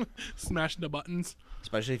smashing the buttons.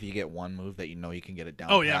 Especially if you get one move that you know you can get it down.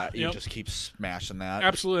 Oh, yeah. pat, you Yep. just keep smashing that.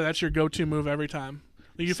 Absolutely, that's your go-to move every time.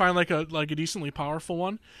 Like, you find like a decently powerful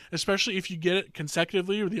one, especially if you get it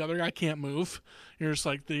consecutively, or the other guy can't move. You're just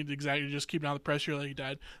like you just keep down the pressure like you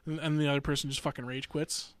died, and the other person just fucking rage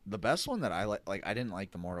quits. The best one that I like I didn't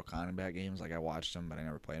like the Mortal Kombat games. Like I watched them, but I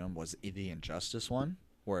never played them. Was the Injustice one,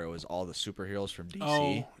 where it was all the superheroes from DC.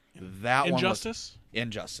 Oh, that Injustice. one was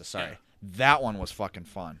Injustice. Sorry, Yeah. that one was fucking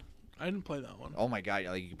fun. I didn't play that one. Oh my god!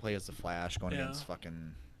 Like you can play as the Flash going Yeah. against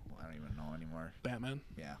fucking I don't even know anymore. Batman.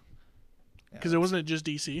 Yeah, Because it wasn't just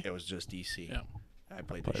DC. It was just DC. Yeah. I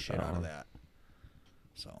played played the shit that out of one. that.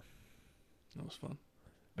 So That was fun.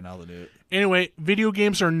 but now they do it. Anyway, video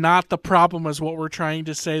games are not the problem, is what we're trying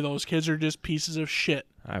to say. Those kids are just pieces of shit.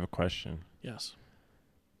 I have a question. Yes.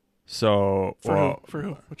 So, For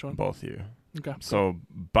who? Which one? Both you. Okay. So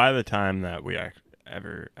by the time that we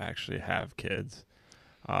ever actually have kids,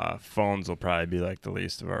 phones will probably be like the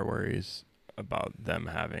least of our worries about them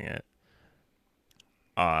having it.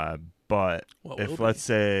 But if let's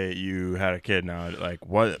say you had a kid now, like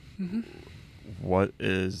what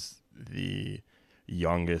is the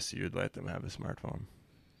youngest you'd let them have a smartphone?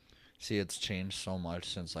 See, it's changed so much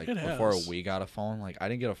since like It before has. we got a phone. Like I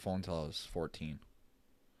didn't get a phone until I was 14.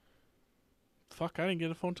 Fuck, I didn't get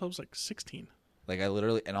a phone until I was like 16. Like I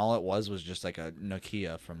literally, and all it was just like a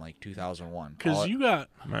Nokia from like 2001. Because you got...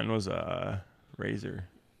 Mine was a Razor.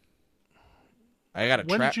 I got a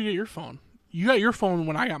When did you get your phone? You got your phone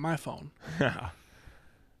when I got my phone.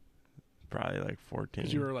 Probably like 14.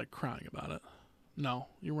 Because you were like crying about it. No,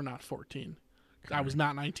 you were not 14. I was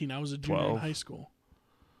not 19. I was a junior 12. in high school.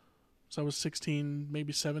 So I was 16,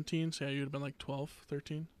 maybe 17. So yeah, you'd have been like 12,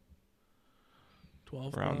 13.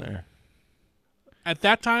 12. Around there. At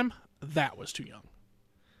that time, that was too young.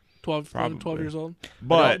 12, 11, 12 Probably. years old.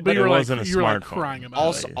 But you it were wasn't like, a you were like smartphone. crying about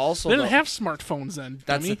also it. also They didn't though, have smartphones then.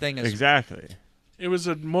 that's dummy. the thing is Exactly. It was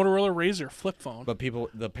a Motorola Razr flip phone. But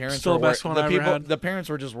the parents Still were the best one I ever had. the parents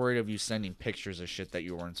were just worried of you sending pictures of shit that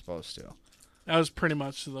you weren't supposed to. That was pretty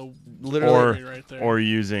much the Literally, right there. Or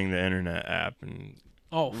using the internet app and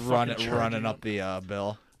running up the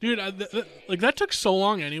bill. Dude, like that took so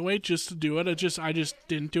long anyway just to do it. I just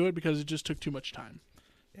didn't do it because it just took too much time.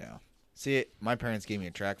 Yeah. See, my parents gave me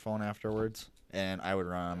a track phone afterwards, and I would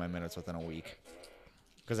run on my minutes within a week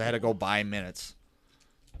because I had to go buy minutes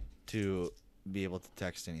to be able to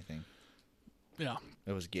text anything. Yeah.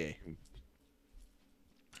 It was gay.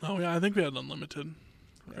 Oh yeah, I think we had unlimited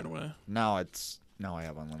right away. Now I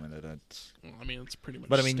have unlimited. Well, I mean, it's pretty much.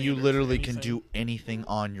 But I mean, you standard for literally can anything. do anything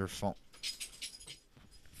on your phone.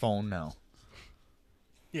 Phone now.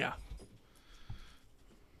 Yeah.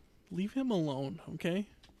 Leave him alone, okay?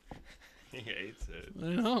 he hates it. I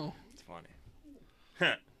know. It's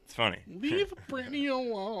funny. It's funny. Leave Brittany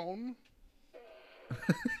alone. All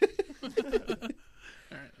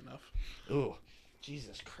right, enough. Ooh,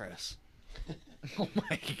 Jesus Christ. Oh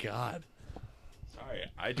my God. Sorry,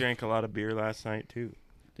 I drank a lot of beer last night too.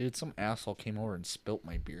 Dude, some asshole came over and spilt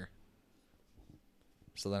my beer.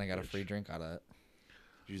 So then I got a free drink out of it.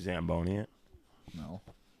 Did you Zamboni it? No.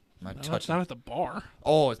 I'm not No, it's touching. not at the bar.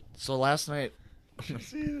 Oh, so last night.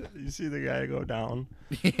 You see the guy go down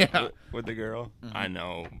Yeah. with the girl? Mhm. I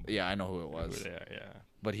know. Yeah, I know who it was. Who they are, yeah.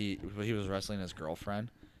 But he was wrestling his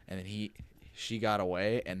girlfriend, and then she got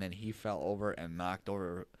away, and then he fell over and knocked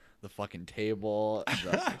over the fucking table,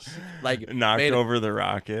 like Knocked over the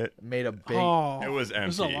rocket. made a big. Oh, It was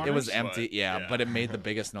empty. It was But, empty, yeah, but it made the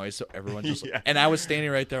biggest noise, so everyone just. Yeah. And I was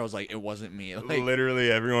standing right there. I was like, it wasn't me. Like,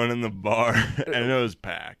 Literally everyone in the bar, and it was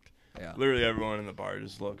packed. yeah, Literally everyone in the bar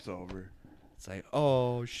just looks over. it's like,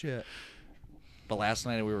 oh shit. But last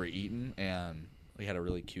night we were eating, and we had a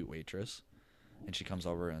really cute waitress, and she comes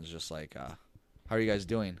over and is just like, "How are you guys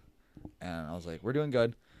doing?" And I was like, "We're doing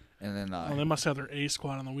good." And then well, they must have their A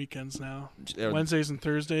squad on the weekends now. there- Wednesdays and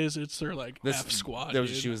Thursdays, it's their like this F squad. there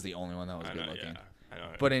was, dude. she was the only one that was I good know, looking. yeah. I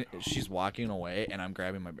know. But she's walking away, and I'm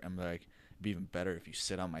grabbing I'm like, it'd be even better if you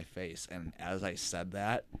sit on my face. And as I said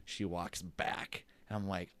that, she walks back, and I'm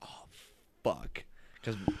like, oh fuck,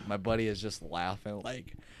 because my buddy is just laughing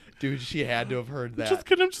like, dude, she had to have heard that.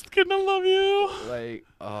 I'm just kidding. I love you. Like,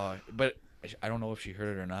 but I don't know if she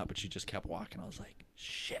heard it or not, but she just kept walking. I was like,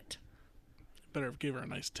 shit. Better have gave her a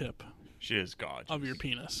nice tip She is gorgeous. of your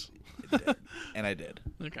penis. And I did,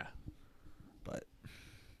 Okay. but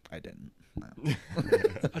I didn't. No.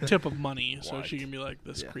 A tip of money, so What? she can be like,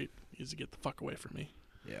 this Yeah. creep needs to get the fuck away from me.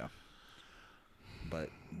 Yeah. But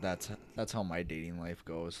that's how my dating life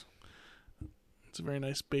goes. It's a very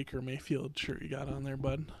nice Baker Mayfield shirt you got on there,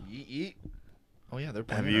 bud. Yeet. Oh yeah, they're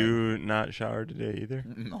Have playing. you not showered today either?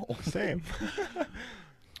 No. Same.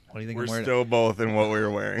 What do you think We're I'm wearing? still both in what we were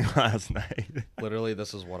wearing last night. Literally,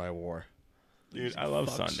 this is what I wore. Dude, I love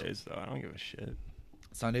Fucks. Sundays though. I don't give a shit.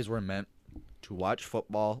 Sundays were meant to watch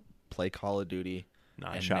football, play Call of Duty,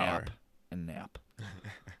 Not and shower. nap.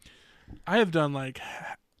 I have done like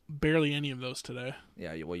barely any of those today.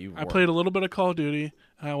 Yeah, well, you. I played a little bit of Call of Duty,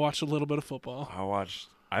 and I watched a little bit of football.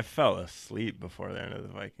 I fell asleep before the end of the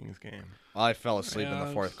Vikings game. I fell asleep in Yeah,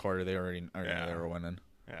 the fourth quarter. They already Yeah. they were winning.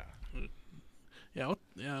 Yeah.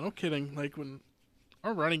 Yeah, no kidding. Like when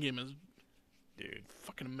our running game is Dude.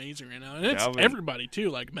 fucking amazing right now, and it's Dalvin- everybody too.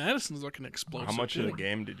 Like Madison's looking explosive. How much of too. the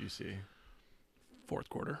game did you see? Fourth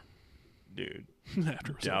quarter. dude,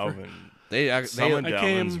 After it was over. Dalvin. Some of I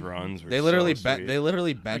Dalvin's came- runs were They literally so sweet. they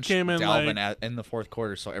literally benched came in, Dalvin in the fourth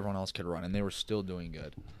quarter so everyone else could run, and they were still doing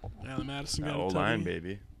good. Yeah, the Madison That got a old tubby. line,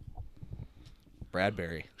 baby.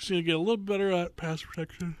 Bradbury. Just need to get a little better at pass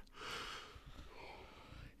protection.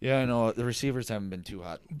 Yeah, I know the receivers haven't been too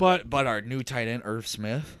hot, But but our new tight end Irv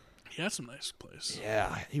Smith. he had some nice plays.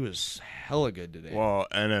 Yeah, he was hella good today. Well,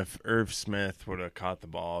 and if Irv Smith would have caught the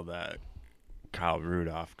ball that Kyle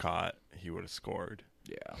Rudolph caught, he would have scored.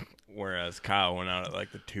 Yeah. Whereas Kyle went out at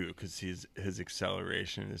like the 2 because his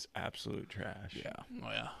acceleration is absolute trash. Yeah. Oh,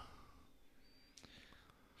 yeah.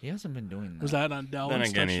 He hasn't been doing that. Was that on Dalvin's Then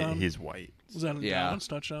again, touchdown? he's white. Was that on Yeah. Dalvin's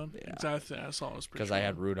touchdown? Yeah. Exactly. I saw it was pretty Because I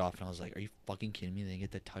had Rudolph, and I was like, are you fucking kidding me? They get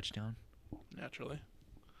the touchdown? naturally.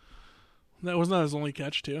 That wasn't that his only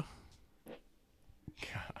catch, too?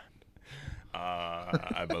 God.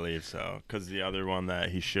 I believe so. Because the other one that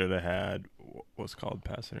he should have had was called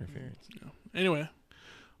pass interference. Yeah. Anyway,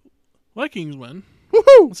 Vikings win.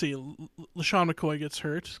 Woohoo! Let's see. LaShawn McCoy gets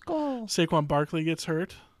hurt. Saquon Barkley gets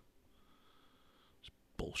hurt. It's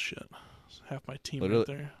bullshit. It's half my team right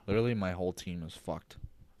there. Literally, my whole team is fucked.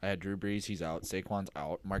 I had Drew Brees, he's out. Saquon's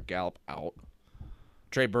out. Mark Gallup, out.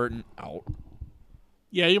 Trey Burton, out.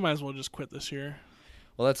 Yeah, you might as well just quit this year.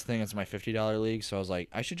 Well, that's the thing. It's my $50 league, so I was like,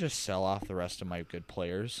 I should just sell off the rest of my good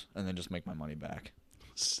players and then just make my money back.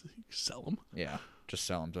 Sell them. Yeah, just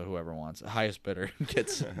sell them to whoever wants. The highest bidder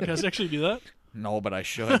gets. You guys actually do that? No, but I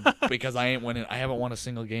should because I ain't winning. I haven't won a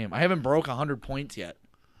single game. I haven't broke 100 points yet.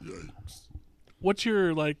 What's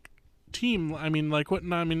your team? I mean, what?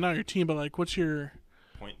 No, I mean, not your team, but what's your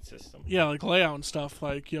Point system. layout and stuff?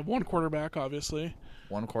 You have one quarterback, obviously.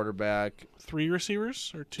 One quarterback, 3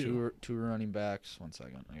 receivers or 2? two running backs. 1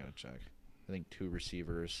 second, I gotta check. I think 2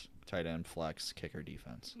 receivers, tight end, flex, kicker,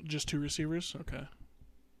 defense. Just 2 receivers. Okay.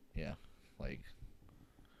 Yeah,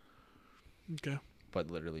 Okay.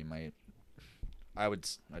 but literally I'd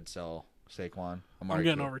sell Saquon. I'm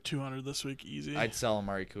getting over 200 this week, easy. I'd sell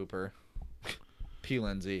Amari Cooper. P.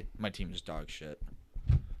 Lindsay. My team is dog shit.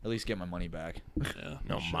 At least get my money back. Yeah.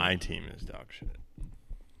 No, you should. my team is dog shit.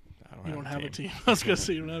 You don't have a team. I was gonna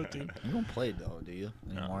say you don't have a team. You don't play though, do you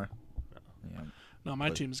anymore? No. Yeah, No, my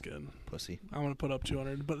team's good. pussy. I'm gonna put up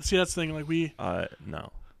 200. But see, that's the thing. We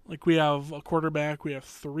No. we have a quarterback, we have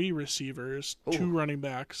 3 receivers, Ooh. 2 running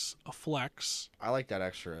backs, a flex, I like that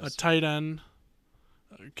extra. a tight end,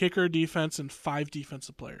 a kicker, defense, and 5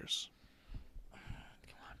 defensive players.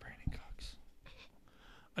 Come on, Brandon Cooks.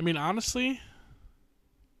 I mean, honestly,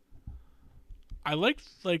 I like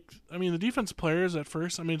the defensive players at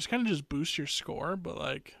first. I mean, it's kind of just boosts your score, but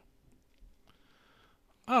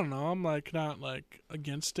I don't know. I'm not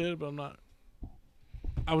against it, but I'm not.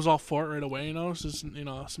 I was all for it right away, It's just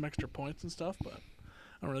some extra points and stuff, but I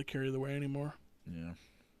don't really care either way anymore. Yeah.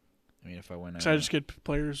 I mean, if I win, So I just get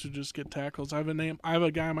players who just get tackles. I have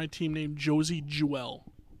a guy on my team named Josie Jewell.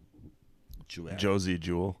 Josie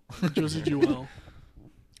Jewel. Josie Jewell.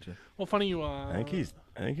 Well, funny you. I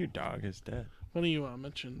think your dog is dead. Funny you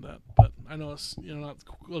mentioned that, but I know it's not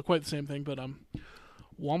quite the same thing. But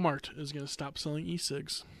Walmart is going to stop selling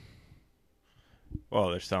e-cigs. Well,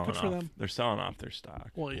 they're selling Good for off. them. They're selling off their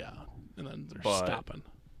stock. Well, yeah, and then they're But- stopping.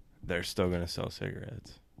 They're still gonna sell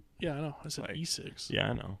cigarettes. Yeah, I know. I said Like, e-cigs. Yeah,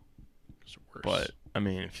 I know. It's worse. But I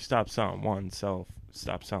mean, if you stop selling one, stop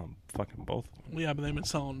selling fucking both of them. Yeah, but they've been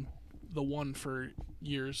selling the one for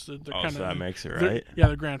years. They're Oh, kind so that makes it they're- right. Yeah,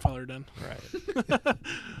 they're grandfathered in. Right.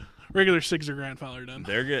 Regular cigs are grandfathered in.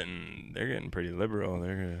 They're getting pretty liberal.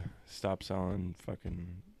 They're gonna stop selling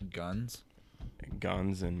fucking guns.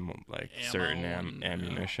 guns and Ammo certain and,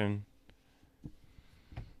 ammunition.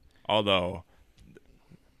 Although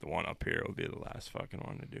the one up here will be the last fucking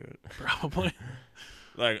one to do it. Probably.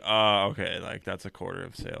 Okay, that's a quarter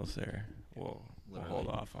of sales there. We'll hold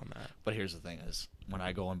off on that. But here's the thing: is when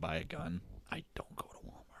I go and buy a gun, I don't go to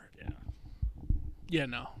Walmart. Yeah. Yeah,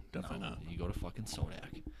 no, definitely not. You go to fucking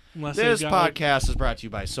Sodak. Unless This they've got, podcast is brought to you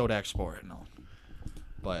by Sodak Sport. No,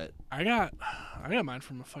 but I got mine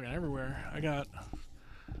from fucking everywhere. I got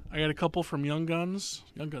a couple from Young Guns.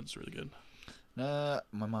 Young Guns is really good.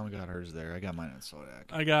 my mom got hers there. I got mine at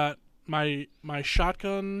Sodak. I got my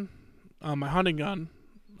shotgun, my hunting gun.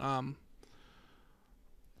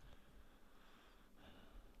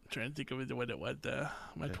 Trying to think of what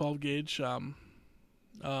my 12 gauge Pump.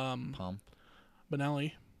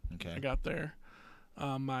 Benelli Okay. I got there.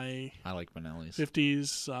 My I like Benelli's.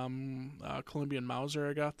 50s Colombian Mauser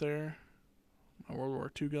I got there. My World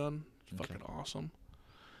War II gun. It's Okay. fucking awesome.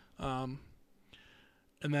 And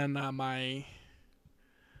then my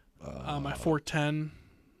 410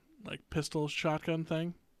 pistol shotgun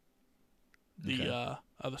thing. The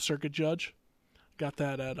the circuit judge. Got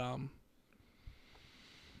that at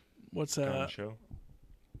what's Gun that? show.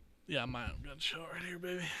 Yeah, my gun show right here,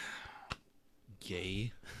 baby.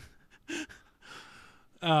 Gay.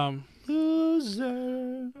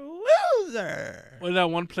 Loser. What that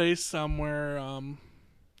one place where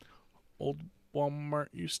old Walmart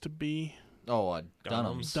used to be? Oh,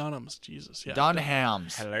 Dunham's. Dunham's, Jesus, yeah.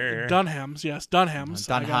 Dunham's. Hello. Dunham's, yes, Dunham's.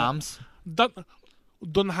 Dunham's. Dunham's.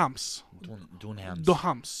 Dunham's.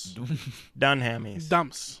 Dunham's. Dunhammies.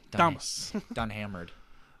 Dumps. Dun- Dumps. Dunhammered.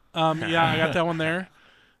 Yeah, I got that one there.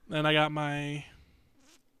 Then I got my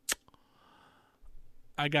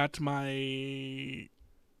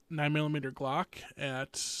 9mm Glock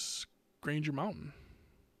at Granger Mountain.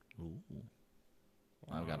 Ooh.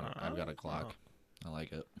 I've got a Glock. I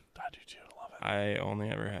like it. I do too. I love it. I only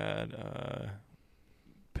ever had a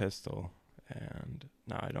pistol, and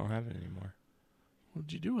now I don't have it anymore. What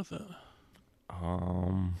did you do with it?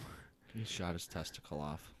 He shot his testicle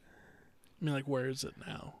off. I mean, like, where is it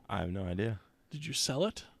now? I have no idea. Did you sell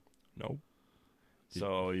it? Nope.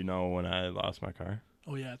 So, when I lost my car?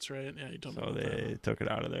 Oh, yeah, that's right. Yeah, you told me So about they that. took it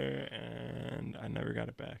out of there, and I never got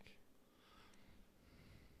it back.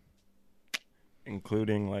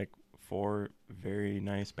 Including, like, 4 very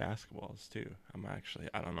nice basketballs, too.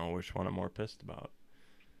 I don't know which one I'm more pissed about.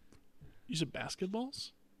 You said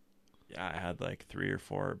basketballs? Yeah, I had, like, 3 or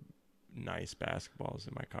 4 nice basketballs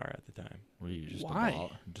in my car at the time. Were you just Why?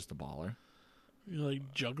 Just a baller? You're,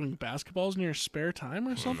 like, juggling basketballs in your spare time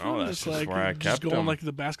or something? no, that's just where I just kept going, them. like,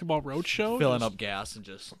 the basketball road show? Filling Just- up gas and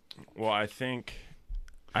just... Well, I think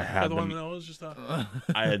I Yeah, had the one them. that was just a...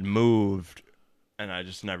 I had moved, and I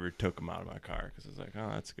just never took them out of my car because I was like, oh,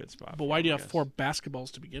 that's a good spot. But for why do you 'em, I have guess. 4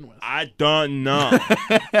 basketballs to begin with? I don't know.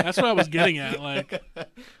 That's what I was getting at. Like,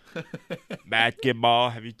 Basketball.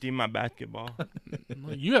 Have you seen my basketball?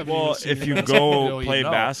 you have. Well, even seen if you the go No, you play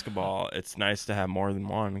don't. basketball, it's nice to have more than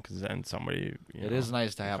one because then somebody. It is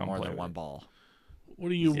nice to have come more play than with one it. ball.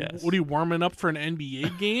 What are you? Yes. What are you warming up for an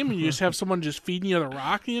NBA game? And you just have someone just feeding you the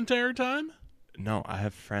rock the entire time? No, I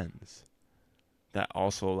have friends that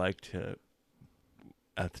also like to,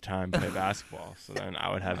 at the time, play basketball. So then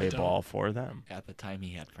I would have I a don't. ball for them. At the time,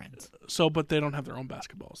 he had friends. So, but they don't have their own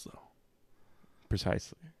basketballs though.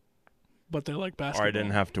 Precisely. But they like basketball. Or I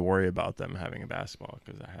didn't have to worry about them having a basketball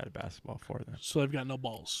because I had a basketball for them. So they've got no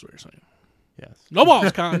balls. Is what you're saying? Yes. No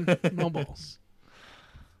balls, Con. No balls.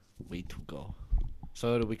 Way to go.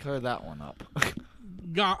 So did we clear that one up?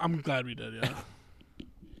 God, I'm glad we did. Yeah.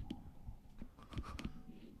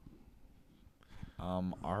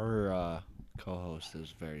 Our co-host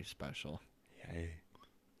is very special. Yay.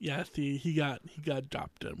 Yeah. He got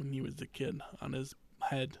adopted when he was a kid on his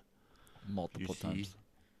head. Multiple see? times.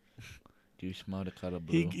 Do you smell the color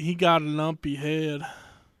blue? He got a lumpy head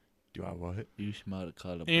Do I what? Do you smell the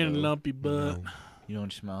color blue? and a lumpy butt. No. You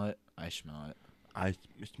don't smell it? I smell it. I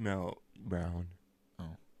smell brown.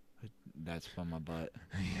 That's from my butt.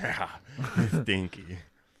 Yeah. It's stinky.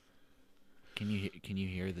 Can you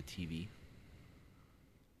hear the TV?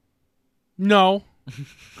 No.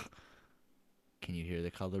 Can you hear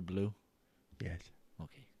the color blue? Yes.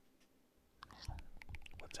 Okay.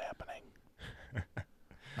 What's happening?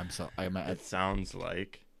 I'm It sounds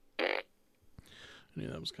like. I knew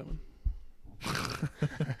that was coming.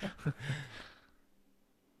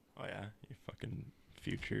 Oh yeah, you fucking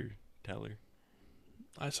future teller.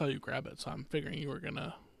 I saw you grab it, so I'm figuring you were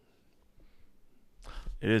gonna.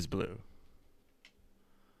 It is blue.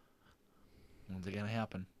 When's it gonna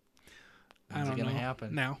happen? I When's don't it gonna know.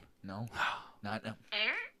 happen? Now. No. Not now.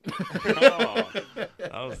 Oh,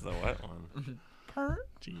 that was the wet one.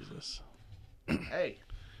 Jesus. Hey.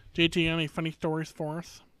 JT, any funny stories for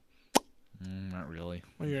us? Not really.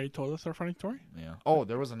 Well, you already told us our funny story. Yeah. Oh,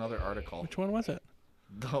 there was another article. Which one was it?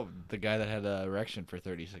 The guy that had an erection for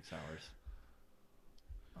 36 hours.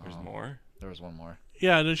 There's more. There was one more.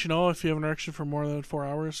 Yeah, didn't you know if you have an erection for more than 4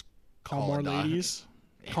 hours, call Call more a doc. ladies.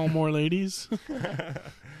 Call more ladies.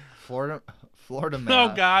 Florida Oh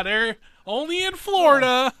man. God, they're only in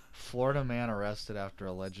Florida. Florida man arrested after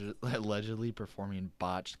allegedly performing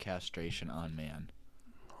botched castration on man.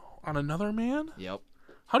 On another man? Yep.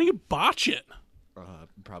 How do you botch it?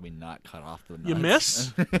 Probably not cut off the nuts. You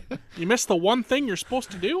miss? You miss the one thing you're supposed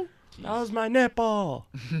to do? That was my nipple.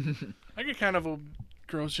 I get kind of a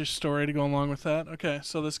gross story to go along with that. Okay,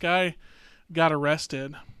 so this guy got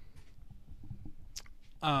arrested.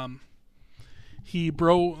 He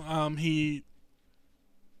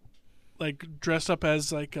like dressed up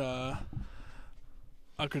as like a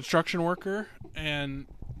construction worker and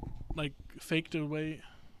like faked away.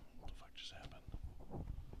 What the fuck just happened?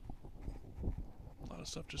 A lot of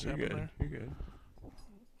stuff just You're happened good. there. You're good.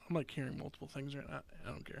 I'm like hearing multiple things right now. I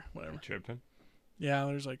don't care. Whatever. Tripping. Yeah,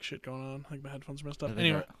 there's like shit going on. Like my headphones are messed I up. think,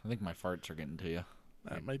 Anyway, I think my farts are getting to you.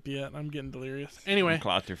 that might be it. I'm getting delirious. Anyway, I'm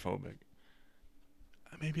claustrophobic.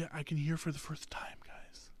 maybe I can hear for the first time,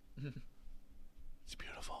 guys. It's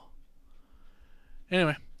beautiful.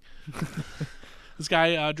 Anyway, this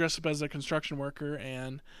guy dressed up as a construction worker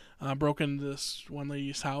and broke into this one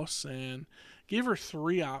lady's house and gave her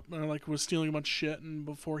was stealing a bunch of shit, and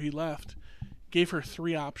before he left, gave her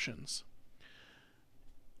 3 options.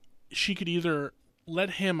 She could either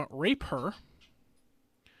let him rape her,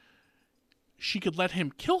 she could let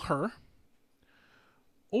him kill her,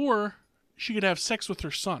 or she could have sex with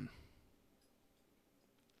her son.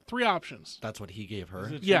 3 options. That's what he gave her.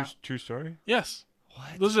 Is it Yeah. true story? Yes.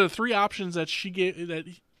 What? Those are the 3 options that she gave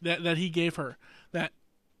that he gave her. That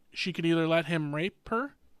she could either let him rape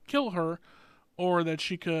her, kill her, or that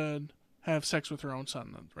she could have sex with her own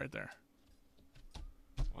son. Right there.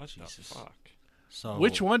 What Jesus. the fuck? So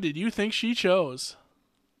Which one did you think she chose?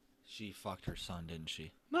 she fucked her son, didn't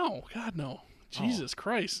she? No, God, no. Jesus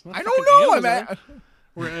Christ! Not I fucking don't know. Amazon.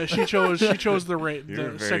 Where she chose the rape, You were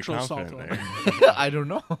the very sexual assault. confident one. there. I don't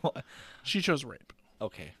know. She chose rape.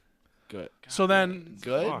 Okay, good. So then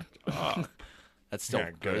Good. Fucked up. That's still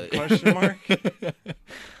Yeah, good. good question mark.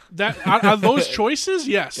 that are those choices,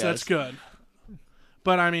 yes, Yes. that's good.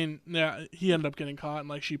 But I mean, yeah, he ended up getting caught, and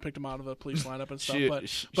like she picked him out of a police lineup and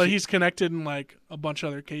stuff. But he's connected in like a bunch of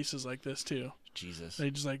other cases like this too. Jesus. They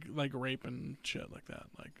just like rape and shit like that.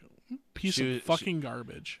 Like piece She- of fucking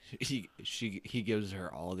garbage. He gives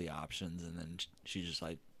her all the options, and then she's just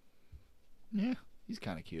like, yeah, he's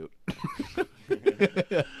kind of cute.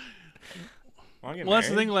 Well, that's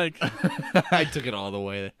the thing. Like I took it all the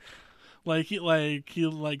way.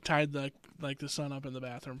 he tied the son up in the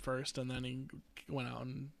bathroom first, and then he went out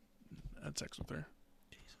and had sex with her.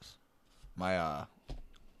 Jesus.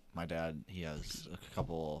 My dad, he has a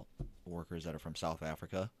couple workers that are from South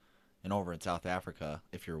Africa, and over in South Africa,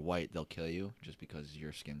 if you're white, they'll kill you just because of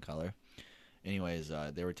your skin color. Anyways,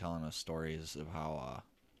 they were telling us stories of how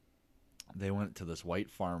they went to this white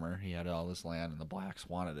farmer. He had all this land, and the blacks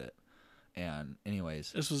wanted it. And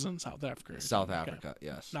anyways, This was in South Africa. South Okay. Africa,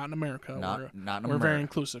 yes. Not in America. Not we're in we're very America.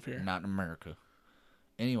 inclusive here. Not in America.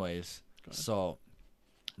 Anyways, Go ahead. so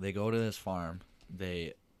they go to this farm.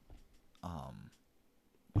 They,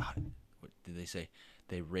 what did they say?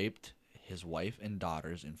 They raped his wife and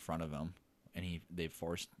daughters in front of him, and they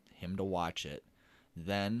forced him to watch it.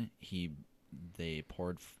 Then they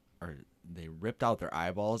ripped out their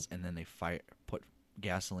eyeballs, and then they put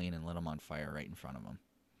gasoline and lit them on fire right in front of him,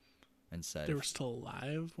 and said They were still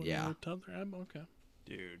alive when Yeah. they ripped out their eyeball? Okay.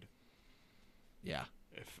 Dude, yeah,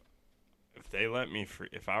 if they let me free,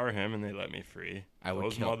 if I were him and they let me free, I would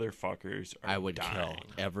those kill- motherfuckers are I would dying.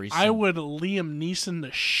 kill every. I would Liam Neeson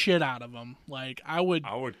the shit out of him. Like I would.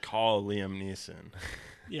 I would call Liam Neeson.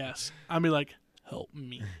 Yes, I'd be like, help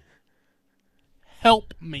me,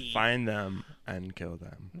 help me. Find them and kill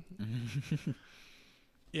them.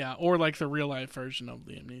 Yeah, or like the real life version of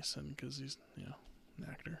Liam Neeson because he's an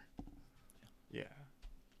actor. Yeah.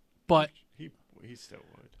 But He still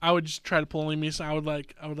would. I would just try to pull Liam Neeson. I would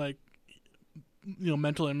like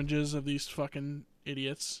mental images of these fucking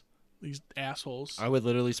idiots, these assholes. I would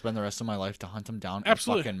literally spend the rest of my life to hunt them down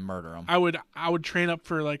Absolutely. and fucking murder them. I would train up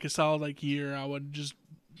for like a solid like year. I would just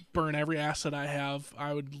burn every asset I have.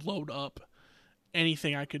 I would load up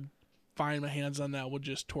anything I could find my hands on that would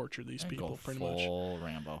just torture these people go pretty much full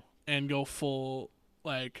Rambo. and go full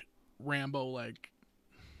like Rambo, like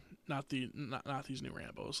not these new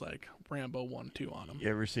Rambos, like Rambo 1, 2 on them. You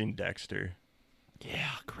ever seen Dexter? Yeah,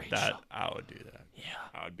 great That show. I would do that. Yeah,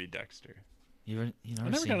 I would be Dexter. you I never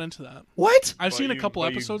never seen got into that. what? I've But seen a you- couple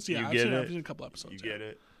but you- episodes. you Yeah, I've get seen, it? I've seen a couple episodes. You yeah. get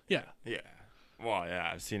it? Yeah. Yeah. Well,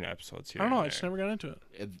 yeah, I've seen episodes here. I don't know. and I just there. never got into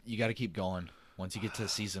it. You got to keep going. Once you get to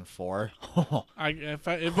season 4, If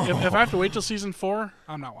I have to wait till season 4,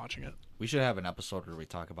 I'm not watching it. we should have an episode where we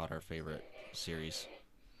talk about our favorite series.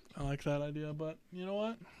 I like that idea, but you know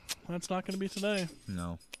what? That's not going to be today.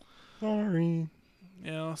 No, Sorry.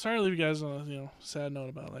 Sorry to leave you guys on a sad note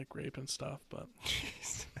about like rape and stuff, but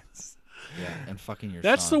yeah, and fucking your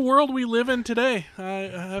that's the son. world we live in today. I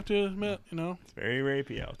have to admit, It's very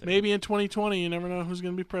rapey out there. maybe in 2020 you never know who's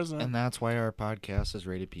going to be president. And that's why our podcast is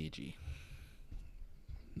rated PG.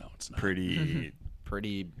 No, it's not. Pretty.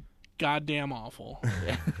 Pretty Goddamn awful.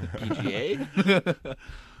 PGA.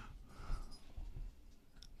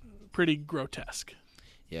 Pretty grotesque.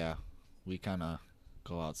 Yeah, we kind of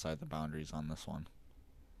go outside the boundaries on this one.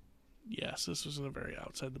 Yes, this was a very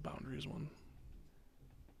outside the boundaries one.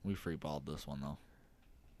 We freeballed this one though.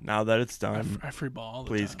 Now that it's I done, free ball all the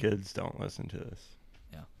please, time. kids, don't listen to this.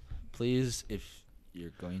 please, if you're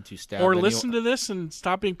going to stab Or listen to this and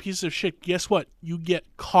stop being piece of shit. Guess what? You get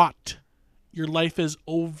caught. Your life is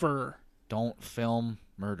over. don't film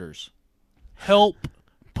murders. Help.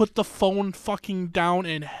 Put the phone fucking down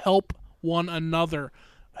and help one another.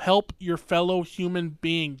 Help your fellow human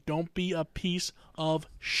being. Don't be a piece of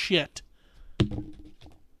shit.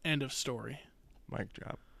 End of story. Mic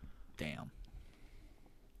drop. Damn.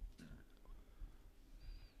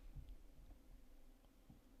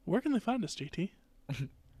 Where can they find us, JT?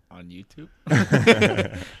 On YouTube.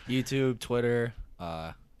 YouTube, Twitter,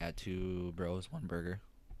 at 2 Bros 1 Burger.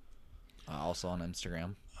 Also on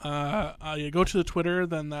Instagram. You go to the Twitter,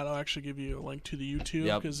 then that'll actually give you a link to the YouTube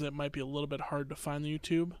Yep. because it might be a little bit hard to find the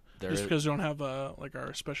YouTube just because we don't have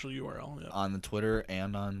our special URL. Yep. On the Twitter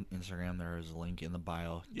and on Instagram, there is a link in the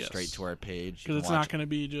bio straight to our page. Because it's not going to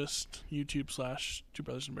be just YouTube / Two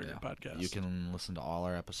Brothers and Burger podcast. You can listen to all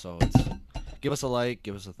our episodes. Give us a like,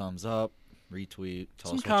 give us a thumbs up, retweet, tell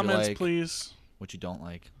some us what comments, you like, please. what you don't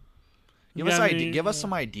like. You Give got us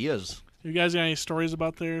some ideas. If you guys got any stories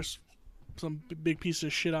about some big piece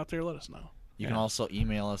of shit out there, let us know. You can also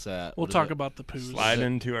email us at We'll talk about the poos. Slide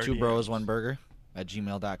into our 2 DMs. Bros 1 Burger at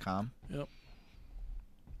gmail.com. Yep.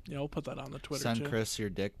 Yeah, we'll put that on the Twitter Send too. Chris your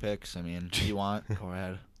dick pics. I mean, if you want, go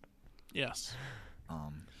ahead. Yes.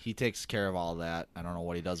 He takes care of all that. I don't know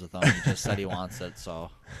what he does with them. He just said he wants it,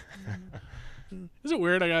 so. Is it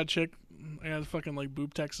weird? I got a fucking like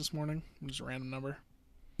boob text this morning. Just a random number.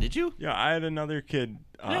 Did you? Yeah, I had another kid.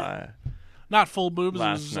 Not full boobs. It was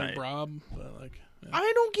Last just like night. Rob, but like. Yeah.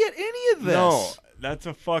 I don't get any of this. No, that's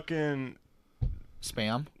a fucking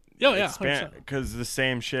Spam? Yeah, spam. 100%. Because the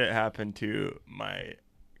same shit happened to my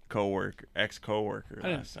ex-coworker I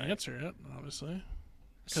last didn't night. answer it, obviously.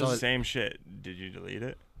 So same shit. Did you delete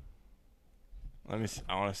it? Let me.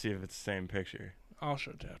 I want to see if it's the same picture. I'll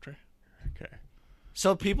show it to you after. Okay.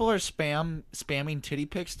 So people are spamming titty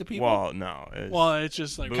pics to people? Well, no. It's, Well, it's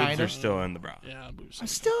just like boobs kinda. are still in the bra. Yeah, boobs.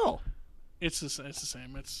 Still. It's the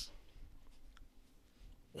same.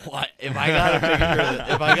 What? If I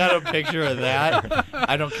got a picture of that,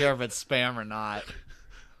 I don't care if it's spam or not.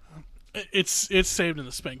 It's saved in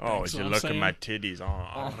the spank bank. Oh, so you I'm look at saying, my titties.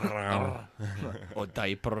 Oh,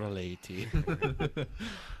 diaper lady.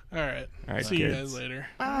 All right. All right, See you kids. guys later.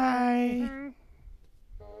 Bye.